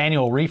drawer an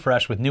annual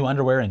refresh with new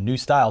underwear and new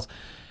styles,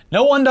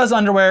 no one does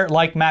underwear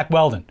like Mack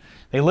Weldon.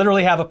 They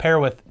literally have a pair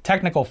with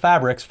technical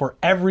fabrics for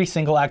every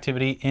single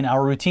activity in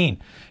our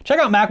routine. Check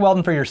out Mack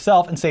Weldon for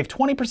yourself and save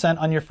 20%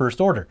 on your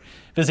first order.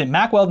 Visit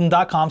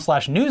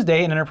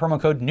MackWeldon.com/Newsday and enter promo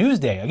code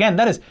Newsday. Again,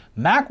 that is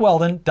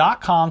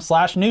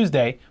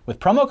MackWeldon.com/Newsday with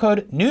promo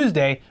code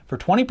Newsday for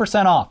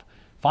 20% off.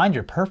 Find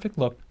your perfect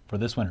look for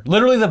this winter.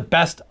 Literally the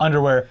best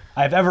underwear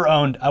I've ever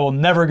owned. I will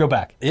never go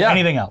back to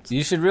anything else.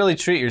 You should really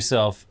treat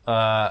yourself.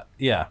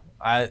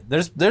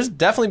 There's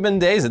definitely been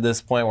days at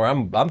this point where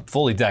I'm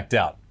fully decked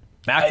out.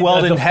 Mack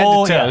Weldon head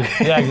to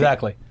toe. Yeah,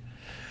 exactly.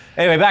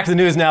 Anyway, back to the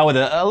news now with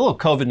a little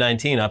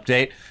COVID-19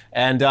 update.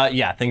 And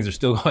things are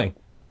still going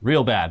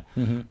real bad.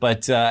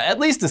 But at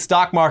least the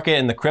stock market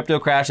and the crypto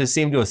crashes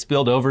seem to have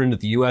spilled over into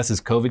the U.S.'s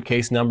COVID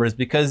case numbers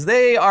because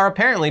they are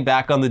apparently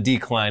back on the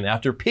decline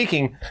after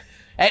peaking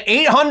at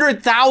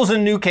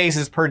 800,000 new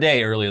cases per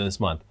day earlier this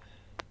month.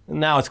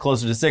 Now it's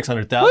closer to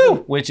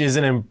 600,000, which is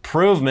an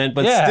improvement,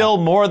 but still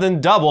more than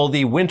double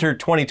the winter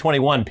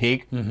 2021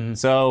 peak.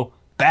 So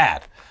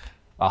bad.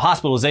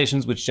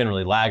 Hospitalizations, which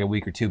generally lag a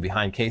week or two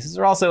behind cases,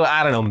 are also,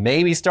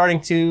 maybe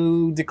starting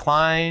to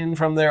decline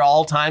from their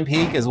all-time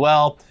peak as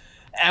well.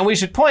 And we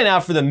should point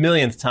out for the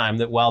millionth time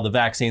that while the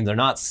vaccines are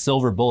not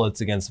silver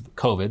bullets against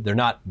COVID, they're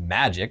not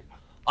magic,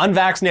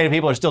 unvaccinated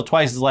people are still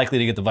twice as likely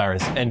to get the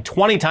virus and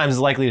 20 times as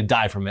likely to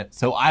die from it.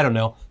 So I don't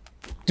know.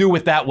 Do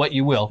with that what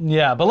you will.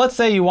 Yeah, but let's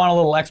say you want a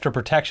little extra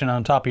protection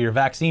on top of your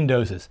vaccine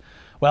doses.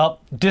 Well,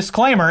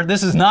 disclaimer,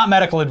 this is not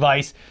medical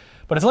advice,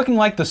 but it's looking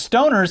like the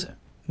stoners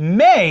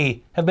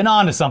may have been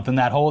onto something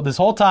this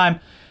whole time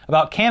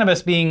about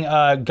cannabis being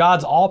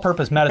God's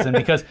all-purpose medicine,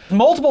 because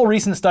multiple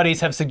recent studies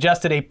have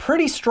suggested a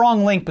pretty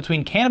strong link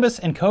between cannabis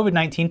and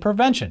COVID-19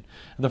 prevention.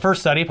 The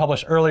first study,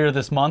 published earlier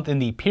this month in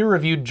the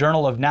peer-reviewed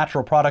Journal of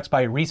Natural Products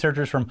by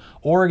researchers from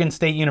Oregon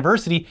State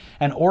University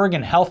and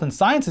Oregon Health and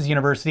Sciences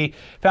University,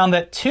 found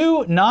that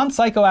two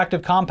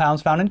non-psychoactive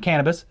compounds found in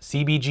cannabis,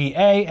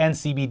 CBGA and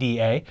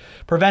CBDA,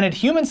 prevented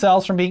human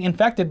cells from being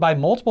infected by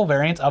multiple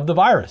variants of the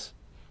virus.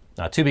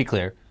 Now, to be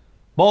clear,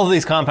 both of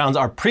these compounds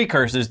are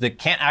precursors that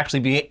can't actually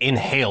be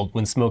inhaled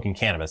when smoking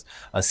cannabis.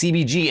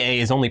 CBGA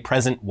is only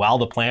present while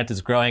the plant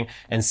is growing,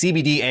 and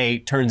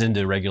CBDA turns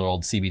into regular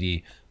old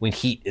CBD when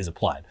heat is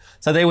applied.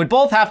 So they would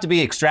both have to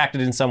be extracted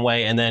in some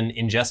way and then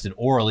ingested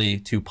orally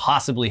to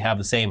possibly have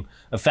the same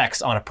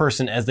effects on a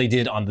person as they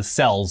did on the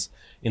cells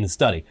in the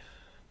study.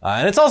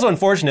 And it's also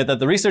unfortunate that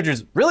the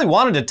researchers really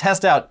wanted to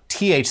test out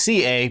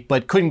THCA,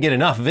 but couldn't get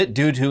enough of it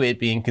due to it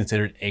being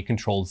considered a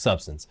controlled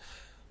substance.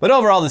 But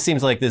overall, this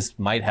seems like this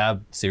might have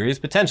serious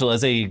potential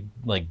as a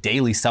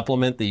daily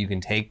supplement that you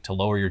can take to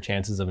lower your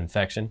chances of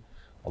infection.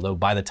 Although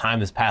by the time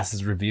this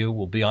passes review,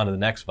 we'll be on to the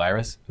next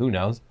virus. Who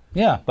knows?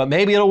 Yeah. But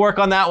maybe it'll work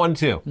on that one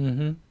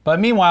too. But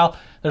meanwhile,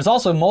 there's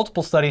also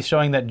multiple studies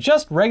showing that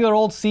just regular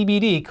old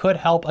CBD could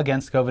help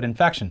against COVID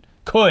infection.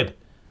 Could.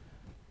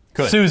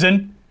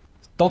 Susan,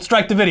 don't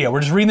strike the video.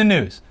 We're just reading the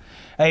news.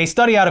 A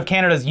study out of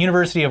Canada's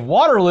University of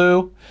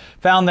Waterloo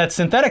found that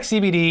synthetic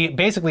CBD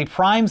basically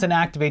primes and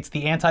activates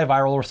the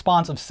antiviral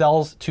response of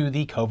cells to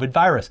the COVID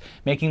virus,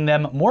 making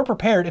them more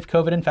prepared if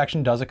COVID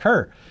infection does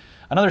occur.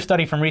 Another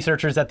study from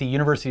researchers at the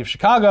University of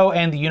Chicago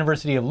and the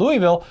University of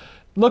Louisville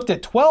looked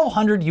at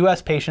 1,200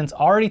 U.S. patients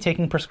already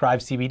taking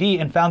prescribed CBD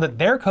and found that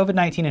their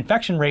COVID-19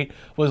 infection rate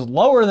was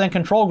lower than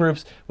control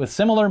groups with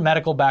similar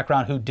medical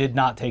background who did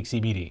not take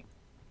CBD.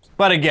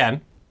 But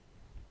again,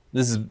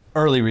 this is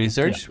early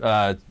research.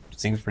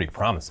 Seems pretty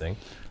promising.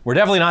 We're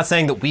definitely not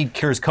saying that weed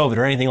cures COVID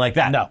or anything like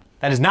that. No.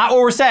 That is not what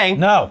we're saying.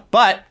 No.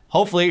 But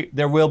hopefully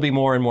there will be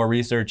more and more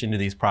research into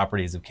these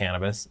properties of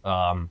cannabis.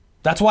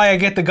 That's why I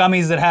get the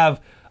gummies that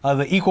have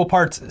the equal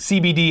parts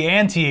CBD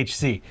and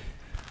THC.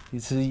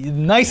 It's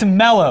nice and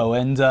mellow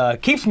and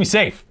keeps me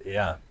safe.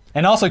 Yeah.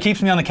 And also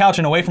keeps me on the couch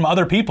and away from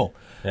other people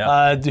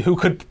who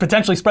could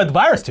potentially spread the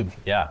virus to me.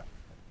 Yeah.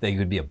 They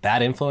could be a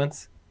bad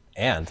influence.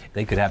 And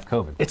they could have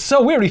COVID. It's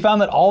so weird. We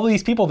found that all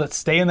these people that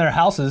stay in their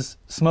houses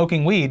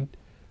smoking weed,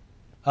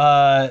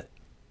 they're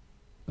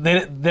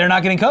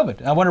not getting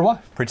COVID. I wonder why.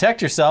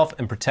 Protect yourself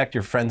and protect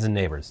your friends and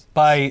neighbors.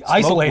 By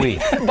isolating.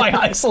 By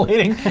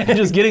isolating and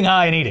just getting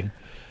high and eating.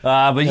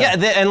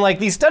 And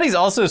these studies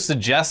also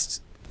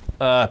suggest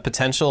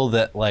potential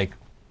that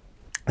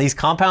these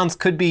compounds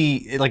could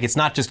be it's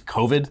not just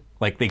COVID.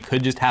 They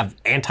could just have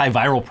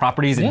antiviral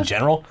properties in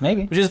general.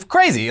 Maybe. Which is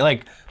crazy.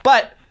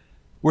 But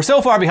we're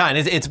so far behind.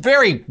 It's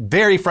very,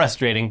 very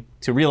frustrating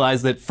to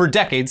realize that for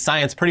decades,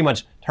 science pretty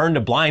much turned a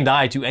blind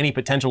eye to any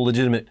potential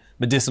legitimate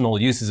medicinal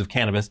uses of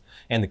cannabis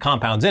and the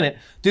compounds in it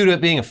due to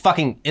it being a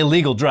fucking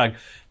illegal drug.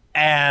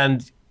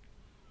 And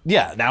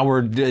now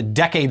we're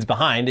decades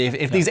behind.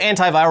 If these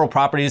antiviral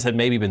properties had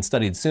maybe been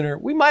studied sooner,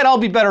 we might all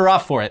be better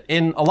off for it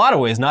in a lot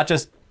of ways, not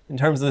just in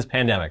terms of this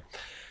pandemic.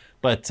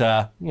 But,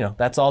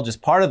 that's all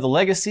just part of the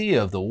legacy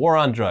of the war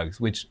on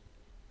drugs, which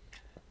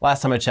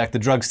last time I checked, the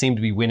drugs seem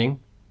to be winning.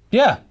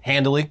 Yeah.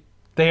 Handily.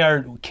 They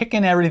are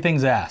kicking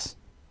everything's ass.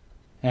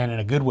 And in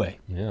a good way.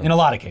 Yeah. In a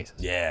lot of cases.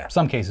 Yeah.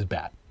 Some cases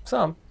bad.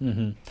 Some.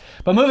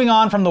 But moving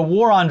on from the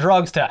war on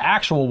drugs to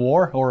actual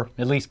war, or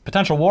at least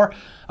potential war,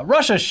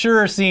 Russia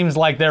sure seems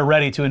like they're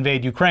ready to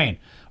invade Ukraine.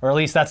 Or at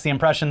least that's the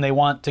impression they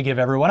want to give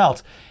everyone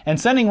else. And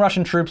sending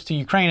Russian troops to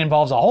Ukraine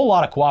involves a whole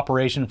lot of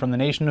cooperation from the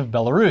nation of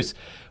Belarus,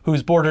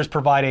 whose borders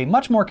provide a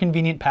much more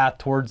convenient path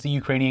towards the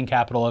Ukrainian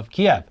capital of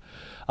Kiev.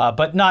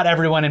 But not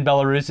everyone in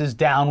Belarus is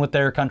down with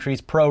their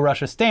country's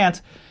pro-Russia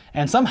stance,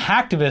 and some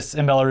hacktivists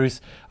in Belarus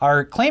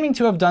are claiming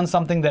to have done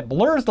something that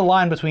blurs the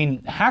line between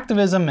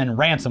hacktivism and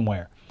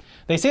ransomware.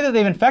 They say that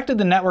they've infected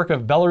the network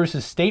of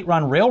Belarus's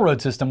state-run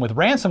railroad system with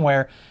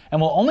ransomware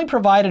and will only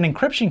provide an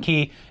encryption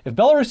key if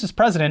Belarus's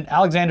president,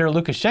 Alexander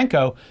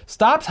Lukashenko,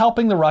 stops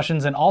helping the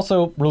Russians and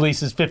also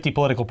releases 50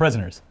 political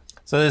prisoners.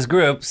 So this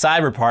group,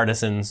 Cyber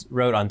Partisans,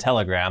 wrote on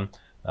Telegram,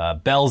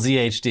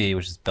 BelZHD,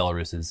 which is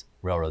Belarus's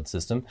railroad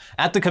system,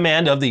 at the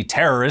command of the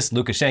terrorist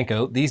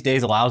Lukashenko, these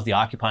days allows the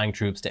occupying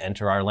troops to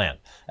enter our land.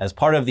 As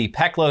part of the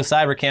Peklo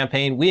cyber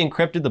campaign, we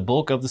encrypted the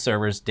bulk of the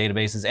servers,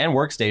 databases, and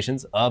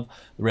workstations of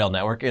the rail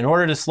network in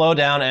order to slow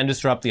down and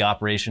disrupt the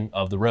operation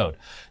of the road.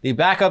 The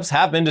backups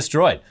have been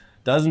destroyed.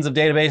 Dozens of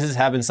databases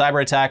have been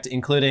cyber attacked,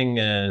 including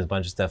a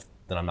bunch of stuff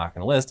that I'm not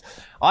going to list.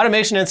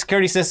 Automation and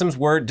security systems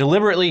were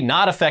deliberately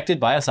not affected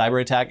by a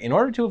cyber attack in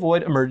order to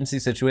avoid emergency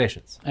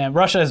situations. And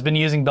Russia has been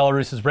using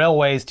Belarus's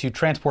railways to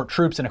transport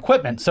troops and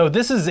equipment, so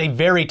this is a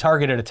very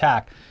targeted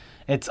attack.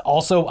 It's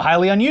also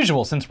highly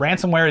unusual since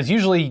ransomware is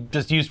usually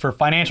just used for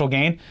financial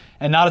gain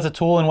and not as a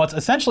tool in what's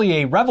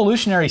essentially a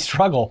revolutionary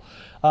struggle.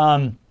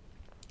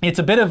 It's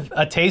a bit of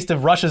a taste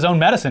of Russia's own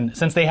medicine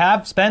since they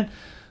have spent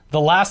the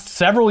last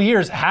several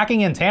years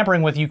hacking and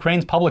tampering with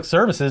Ukraine's public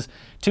services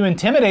to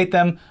intimidate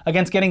them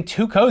against getting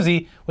too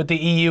cozy with the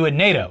EU and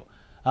NATO.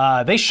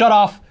 They shut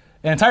off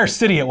an entire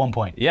city at one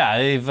point. Yeah,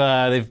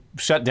 they've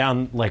shut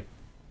down like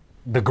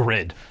the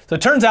grid. So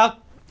it turns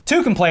out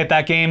two can play at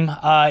that game.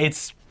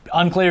 It's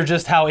unclear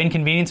just how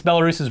inconvenienced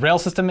Belarus's rail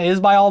system is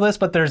by all this,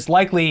 but there's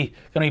likely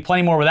going to be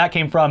plenty more where that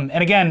came from.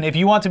 And again, if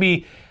you want to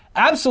be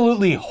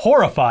absolutely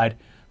horrified,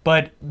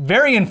 but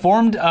very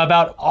informed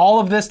about all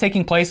of this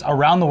taking place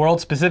around the world,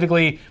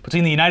 specifically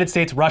between the United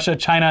States, Russia,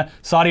 China,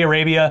 Saudi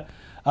Arabia,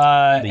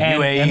 and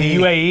the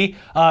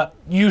UAE.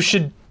 You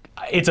should.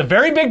 It's a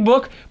very big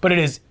book, but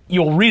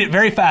you'll read it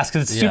very fast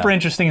because it's super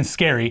interesting and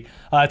scary.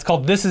 It's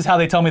called "This Is How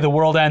They Tell Me the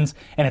World Ends,"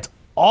 and it's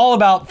all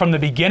about from the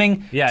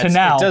beginning to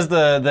now. It does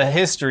the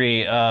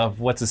history of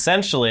what's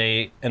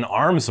essentially an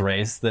arms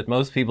race that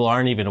most people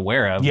aren't even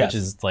aware of, which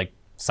is like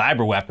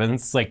cyber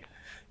weapons. Like,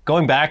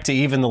 going back to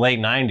even the late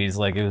 90s,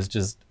 like it was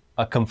just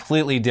a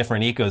completely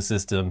different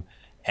ecosystem.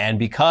 And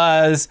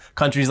because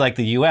countries like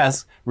the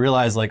US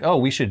realized like, oh,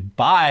 we should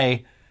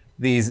buy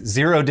these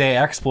zero-day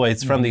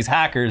exploits from these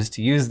hackers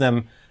to use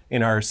them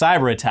in our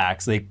cyber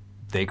attacks,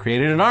 they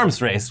created an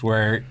arms race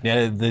where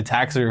the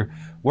attacks are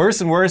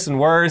worse and worse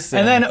and worse.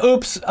 And then,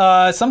 oops,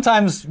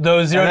 sometimes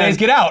those 0 days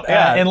get out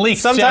and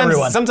leak to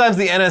everyone. Sometimes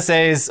the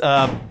NSA's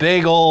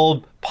big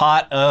old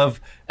pot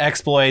of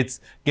exploits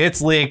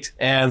gets leaked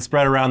and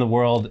spread around the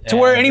world. To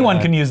where anyone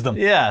can use them.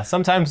 Yeah,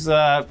 sometimes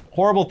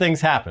horrible things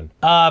happen.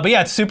 But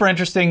yeah, it's super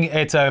interesting.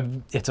 It's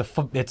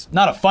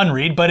not a fun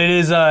read, but it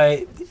is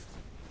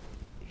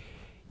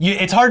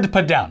it's hard to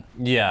put down.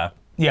 Yeah.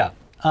 Yeah.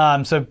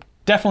 So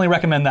definitely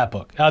recommend that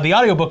book. The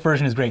audiobook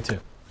version is great too.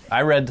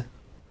 I read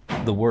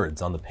the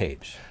words on the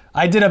page.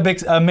 I did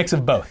a mix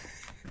of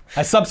both.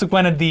 I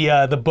subsequented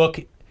the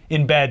book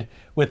in bed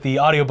with the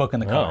audiobook in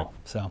the car.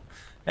 So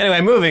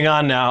anyway, moving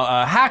on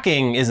now.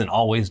 Hacking isn't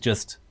always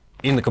just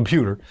in the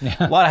computer.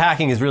 A lot of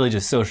hacking is really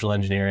just social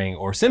engineering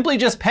or simply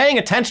just paying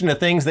attention to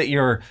things that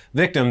your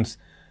victims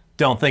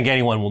don't think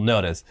anyone will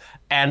notice.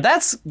 And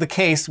that's the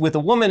case with a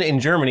woman in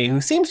Germany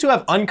who seems to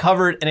have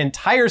uncovered an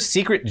entire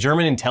secret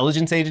German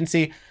intelligence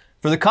agency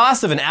for the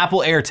cost of an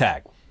Apple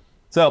AirTag.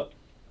 So,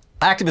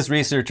 activist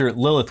researcher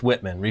Lilith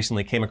Whitman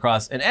recently came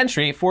across an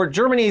entry for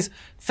Germany's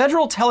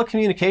Federal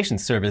Telecommunications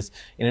Service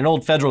in an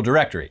old federal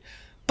directory.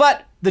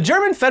 But the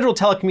German Federal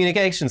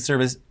Telecommunications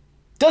Service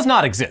does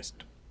not exist,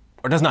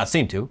 or does not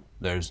seem to.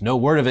 There's no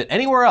word of it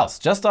anywhere else,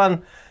 just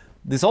on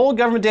this old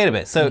government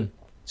database. So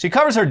she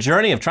covers her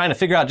journey of trying to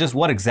figure out just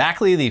what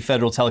exactly the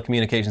Federal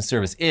Telecommunications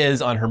Service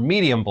is on her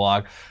Medium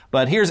blog,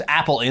 but here's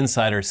Apple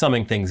Insider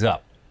summing things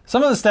up.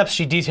 Some of the steps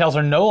she details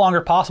are no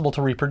longer possible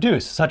to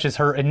reproduce, such as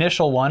her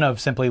initial one of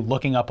simply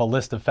looking up a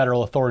list of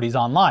federal authorities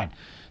online.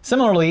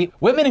 Similarly,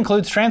 Whitman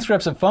includes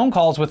transcripts of phone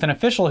calls with an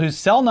official whose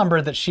cell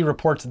number that she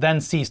reports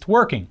then ceased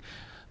working.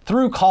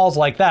 Through calls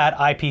like that,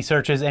 IP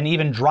searches, and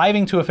even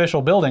driving to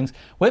official buildings,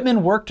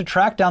 Whitman worked to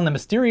track down the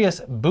mysterious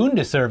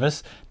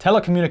Bundesservice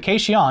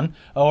Telekommunikation,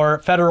 or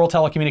Federal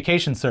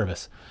Telecommunications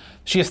Service.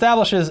 She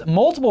establishes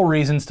multiple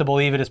reasons to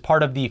believe it is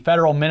part of the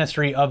Federal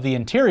Ministry of the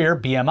Interior,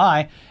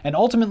 BMI, and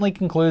ultimately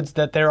concludes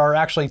that there are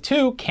actually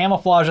two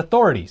camouflage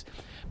authorities.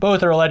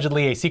 Both are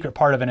allegedly a secret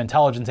part of an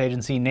intelligence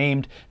agency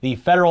named the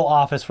Federal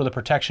Office for the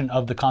Protection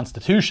of the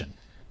Constitution.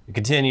 It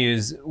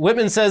continues,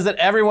 Whitman says that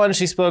everyone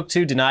she spoke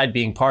to denied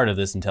being part of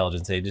this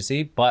intelligence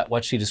agency, but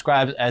what she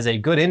describes as a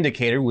good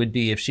indicator would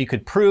be if she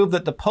could prove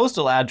that the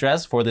postal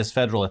address for this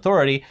federal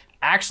authority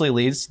actually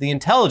leads to the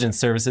intelligence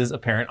service's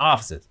apparent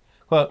offices.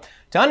 Quote,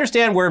 to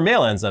understand where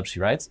mail ends up, she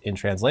writes, in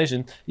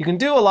translation, you can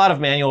do a lot of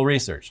manual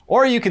research.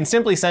 Or you can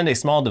simply send a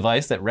small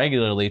device that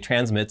regularly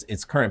transmits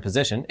its current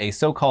position, a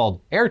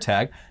so-called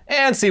AirTag,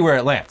 and see where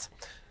it lands.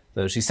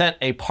 So she sent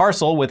a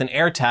parcel with an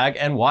AirTag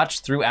and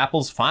watched through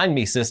Apple's Find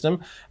Me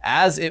system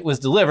as it was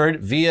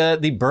delivered via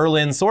the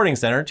Berlin sorting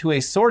center to a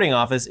sorting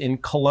office in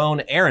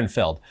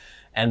Cologne-Ehrenfeld.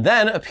 and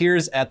then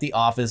appears at the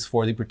Office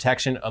for the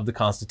Protection of the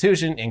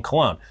Constitution in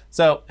Cologne.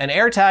 So, an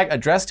AirTag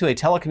addressed to a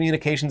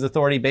telecommunications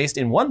authority based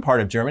in one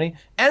part of Germany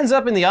ends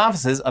up in the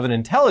offices of an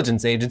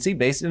intelligence agency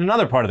based in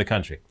another part of the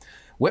country.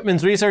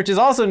 Whitman's research is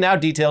also now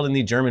detailed in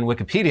the German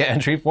Wikipedia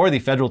entry for the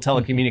Federal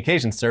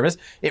Telecommunications Service.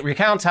 It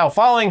recounts how,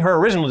 following her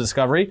original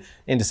discovery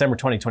in December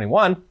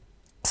 2021,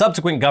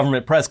 subsequent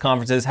government press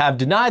conferences have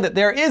denied that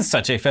there is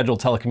such a Federal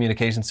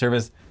Telecommunications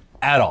Service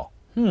at all.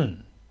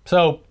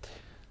 So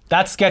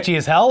that's sketchy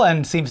as hell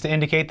and seems to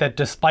indicate that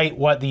despite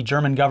what the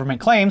German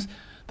government claims,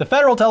 the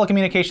Federal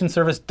Telecommunications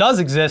Service does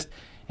exist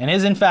and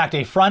is in fact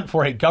a front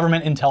for a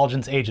government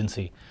intelligence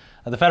agency.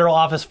 The Federal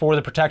Office for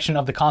the Protection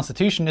of the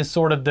Constitution is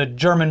sort of the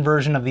German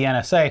version of the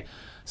NSA.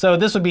 So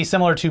this would be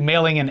similar to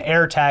mailing an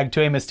AirTag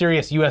to a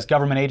mysterious U.S.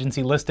 government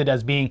agency listed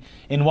as being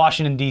in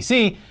Washington,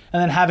 D.C.,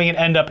 and then having it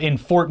end up in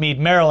Fort Meade,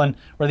 Maryland,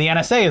 where the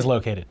NSA is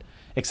located,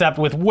 except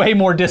with way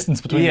more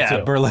distance between the two.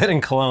 Yeah, Berlin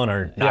and Cologne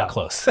are not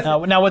close.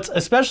 Now, what's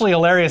especially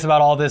hilarious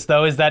about all this,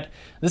 though, is that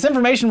this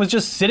information was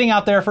just sitting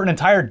out there for an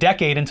entire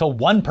decade until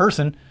one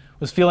person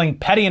was feeling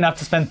petty enough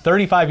to spend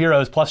 35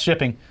 euros plus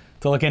shipping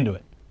to look into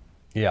it.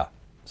 Yeah.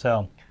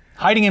 So,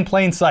 hiding in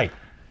plain sight.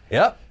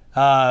 Yep.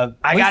 I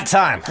got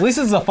time. At least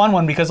this is a fun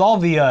one because all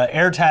the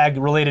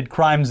AirTag-related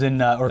crimes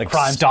or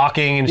crimes,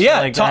 stalking and shit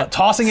like that.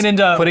 Tossing it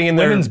into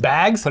women's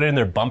bags, put it in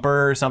their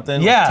bumper or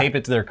something. Yeah, tape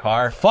it to their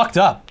car. Fucked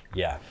up.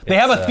 Yeah, they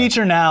have a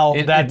feature now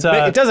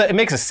it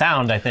makes a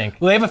sound. I think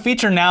they have a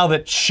feature now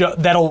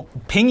that'll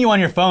ping you on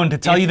your phone to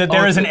tell you that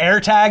there is an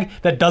AirTag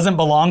that doesn't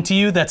belong to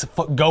you that's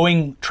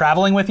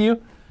traveling with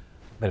you.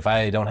 But if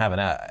I don't have an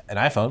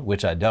iPhone,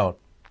 which I don't.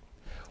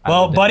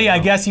 Well, buddy, I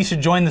guess you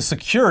should join the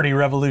security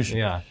revolution.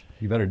 Yeah.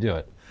 You better do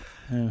it.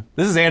 Yeah.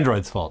 This is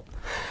Android's fault.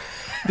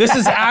 This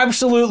is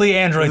absolutely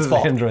Android's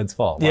fault. Android's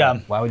fault.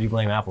 Why would you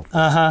blame Apple for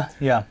this?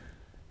 Yeah.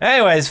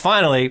 Anyways,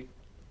 finally,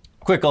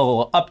 quick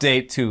little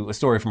update to a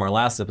story from our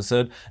last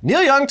episode.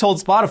 Neil Young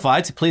told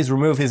Spotify to please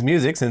remove his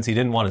music since he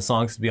didn't want his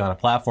songs to be on a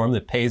platform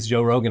that pays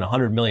Joe Rogan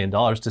 $100 million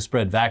to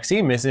spread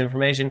vaccine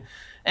misinformation.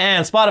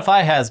 And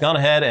Spotify has gone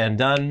ahead and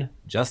done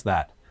just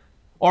that.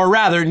 Or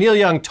rather, Neil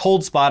Young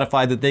told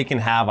Spotify that they can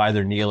have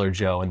either Neil or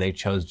Joe, and they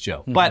chose Joe.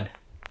 Mm-hmm. But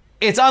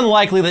it's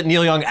unlikely that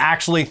Neil Young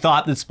actually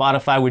thought that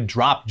Spotify would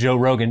drop Joe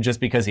Rogan just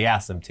because he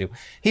asked them to.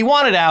 He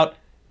wanted out.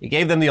 He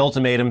gave them the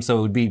ultimatum, so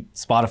it would be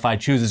Spotify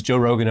chooses Joe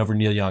Rogan over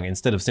Neil Young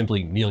instead of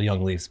simply Neil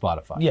Young leaves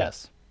Spotify.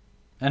 Yes.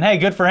 And hey,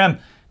 good for him.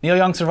 Neil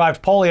Young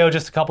survived polio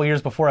just a couple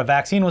years before a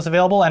vaccine was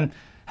available and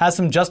has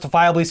some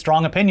justifiably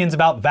strong opinions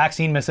about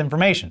vaccine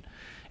misinformation.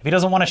 If he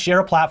doesn't want to share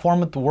a platform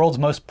with the world's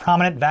most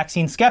prominent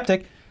vaccine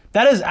skeptic,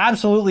 that is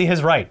absolutely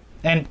his right.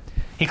 And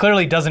he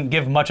clearly doesn't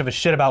give much of a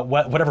shit about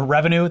whatever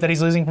revenue that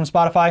he's losing from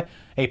Spotify,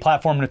 a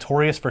platform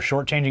notorious for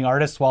shortchanging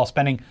artists while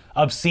spending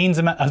obscene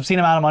amount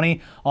of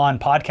money on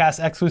podcast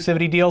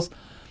exclusivity deals.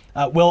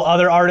 Will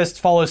other artists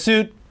follow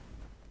suit?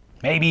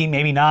 Maybe,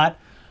 maybe not.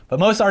 But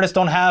most artists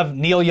don't have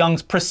Neil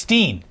Young's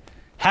pristine,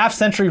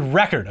 half-century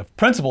record of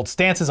principled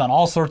stances on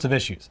all sorts of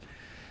issues.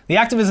 The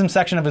activism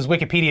section of his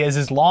Wikipedia is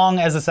as long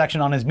as the section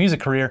on his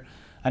music career,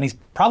 and he's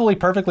probably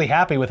perfectly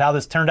happy with how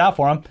this turned out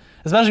for him,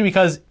 especially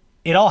because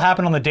it all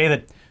happened on the day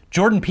that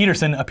Jordan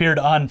Peterson appeared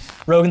on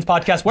Rogan's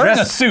podcast wearing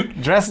a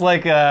suit. Dressed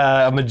like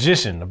a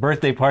magician, a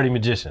birthday party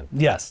magician.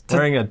 Yes.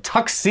 Wearing a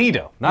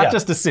tuxedo, not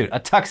just a suit, a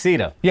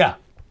tuxedo. Yeah.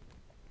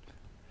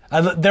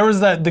 There was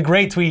the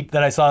great tweet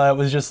that I saw that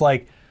was just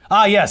like,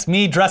 yes,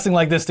 me dressing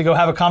like this to go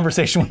have a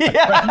conversation with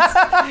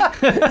my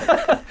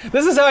friends.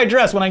 This is how I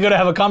dress when I go to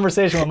have a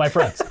conversation with my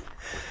friends.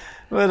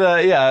 But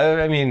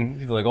I mean,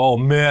 people are like, oh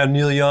man,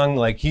 Neil Young,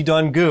 like he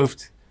done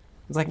goofed.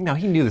 It's like, no,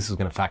 he knew this was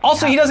going to fucking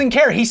Also, happen. He doesn't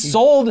care. He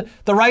sold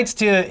the rights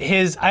to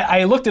his,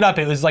 I looked it up,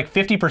 it was like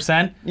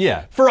 50%.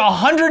 Yeah. For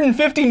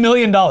 $150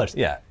 million.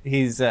 Yeah,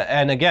 he's,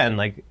 and again,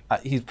 like,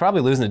 he's probably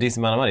losing a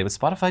decent amount of money, but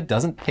Spotify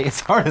doesn't pay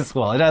its artists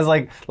well. It has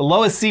like the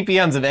lowest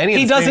CPMs of any of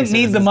the He doesn't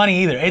need the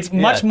money either. It's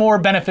much more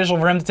beneficial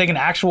for him to take an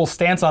actual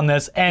stance on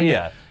this,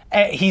 and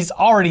he's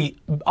already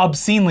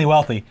obscenely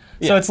wealthy.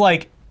 So it's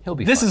like,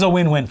 this is a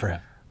win-win for him.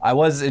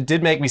 It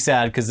did make me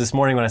sad because this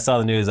morning when I saw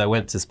the news, I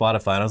went to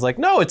Spotify and I was like,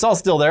 no, it's all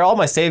still there. All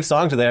my saved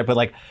songs are there. But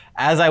like,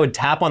 as I would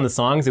tap on the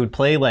songs, it would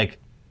play like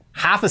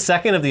half a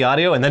second of the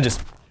audio and then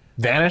just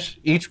vanish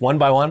each one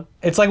by one.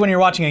 It's like when you're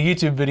watching a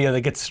YouTube video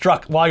that gets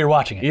struck while you're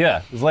watching it.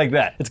 Yeah, it's like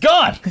that. It's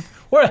gone.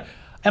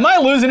 Am I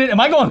losing it? Am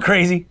I going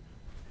crazy?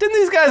 Didn't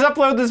these guys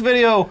upload this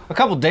video a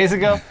couple days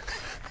ago?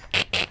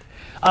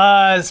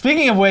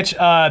 Speaking of which,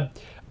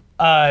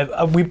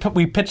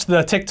 we pitched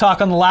the TikTok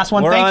on the last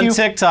one. We're Thank you. on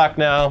TikTok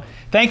now.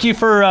 Thank you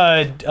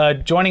for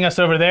joining us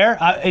over there.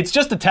 It's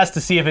just a test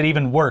to see if it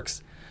even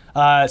works.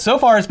 So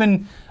far, it's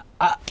been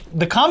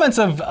the comments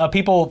of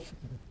people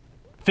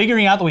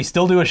figuring out that we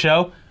still do a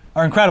show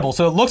are incredible.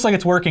 So it looks like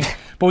it's working.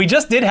 But we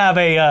just did have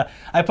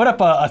I put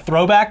up a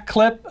throwback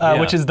clip,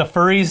 which is the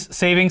furries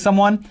saving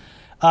someone.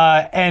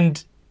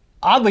 And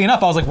oddly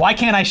enough, I was like, why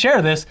can't I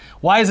share this?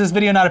 Why is this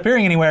video not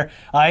appearing anywhere?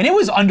 And it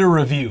was under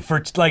review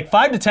for like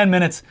 5 to 10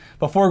 minutes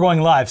before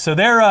going live. So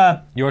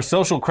they're... Your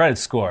social credit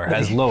score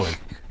has lowered.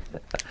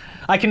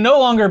 I can no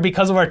longer,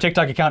 because of our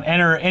TikTok account,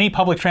 enter any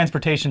public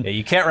transportation. Yeah,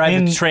 you can't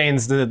ride the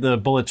trains, the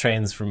bullet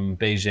trains from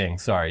Beijing.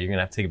 Sorry, you're going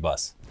to have to take a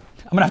bus.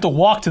 I'm going to have to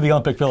walk to the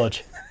Olympic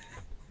Village.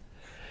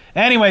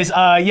 Anyways,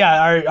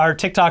 yeah, our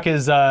TikTok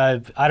is, I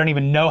don't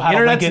even know how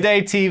Internet to link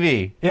it. Today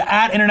TV. Yeah,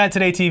 at Internet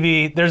Today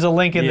TV. There's a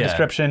link in the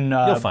description.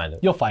 You'll find it.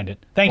 You'll find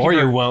it. Thank you. Or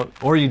you won't.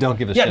 Or you don't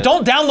give a shit. Yeah,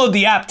 don't download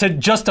the app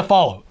just to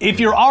follow. If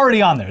you're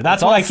already on there,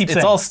 that's what I keep saying.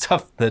 It's all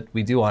stuff that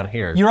we do on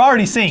here. You're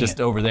already seeing just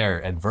over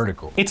there at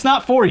Vertical. It's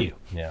not for you.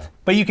 Yeah.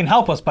 But you can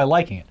help us by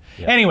liking it.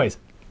 Yeah. Anyways.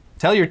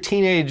 Tell your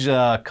teenage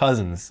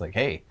cousins, like,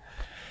 hey,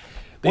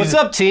 what's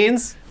up,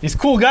 teens? These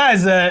cool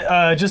guys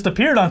that just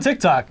appeared on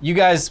TikTok. You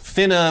guys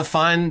finna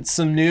find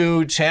some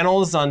new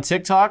channels on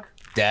TikTok?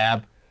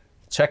 Dab.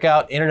 Check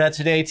out Internet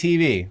Today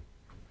TV.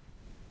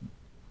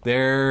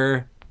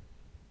 They're...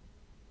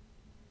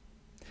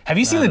 Have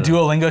you seen the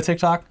Duolingo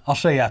TikTok? I'll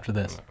show you after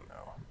this.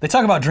 They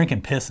talk about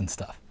drinking piss and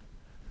stuff.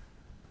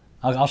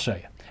 I'll show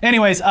you.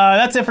 Anyways,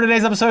 that's it for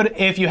today's episode.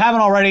 If you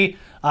haven't already,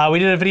 we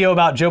did a video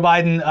about Joe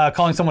Biden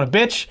calling someone a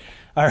bitch,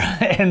 or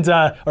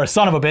a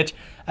son of a bitch,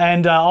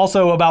 and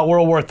also about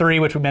World War III,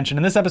 which we mentioned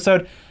in this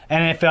episode.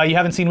 And if you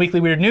haven't seen Weekly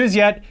Weird News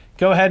yet,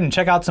 go ahead and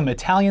check out some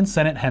Italian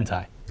Senate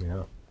hentai.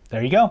 Yeah.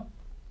 There you go.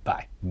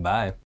 Bye. Bye.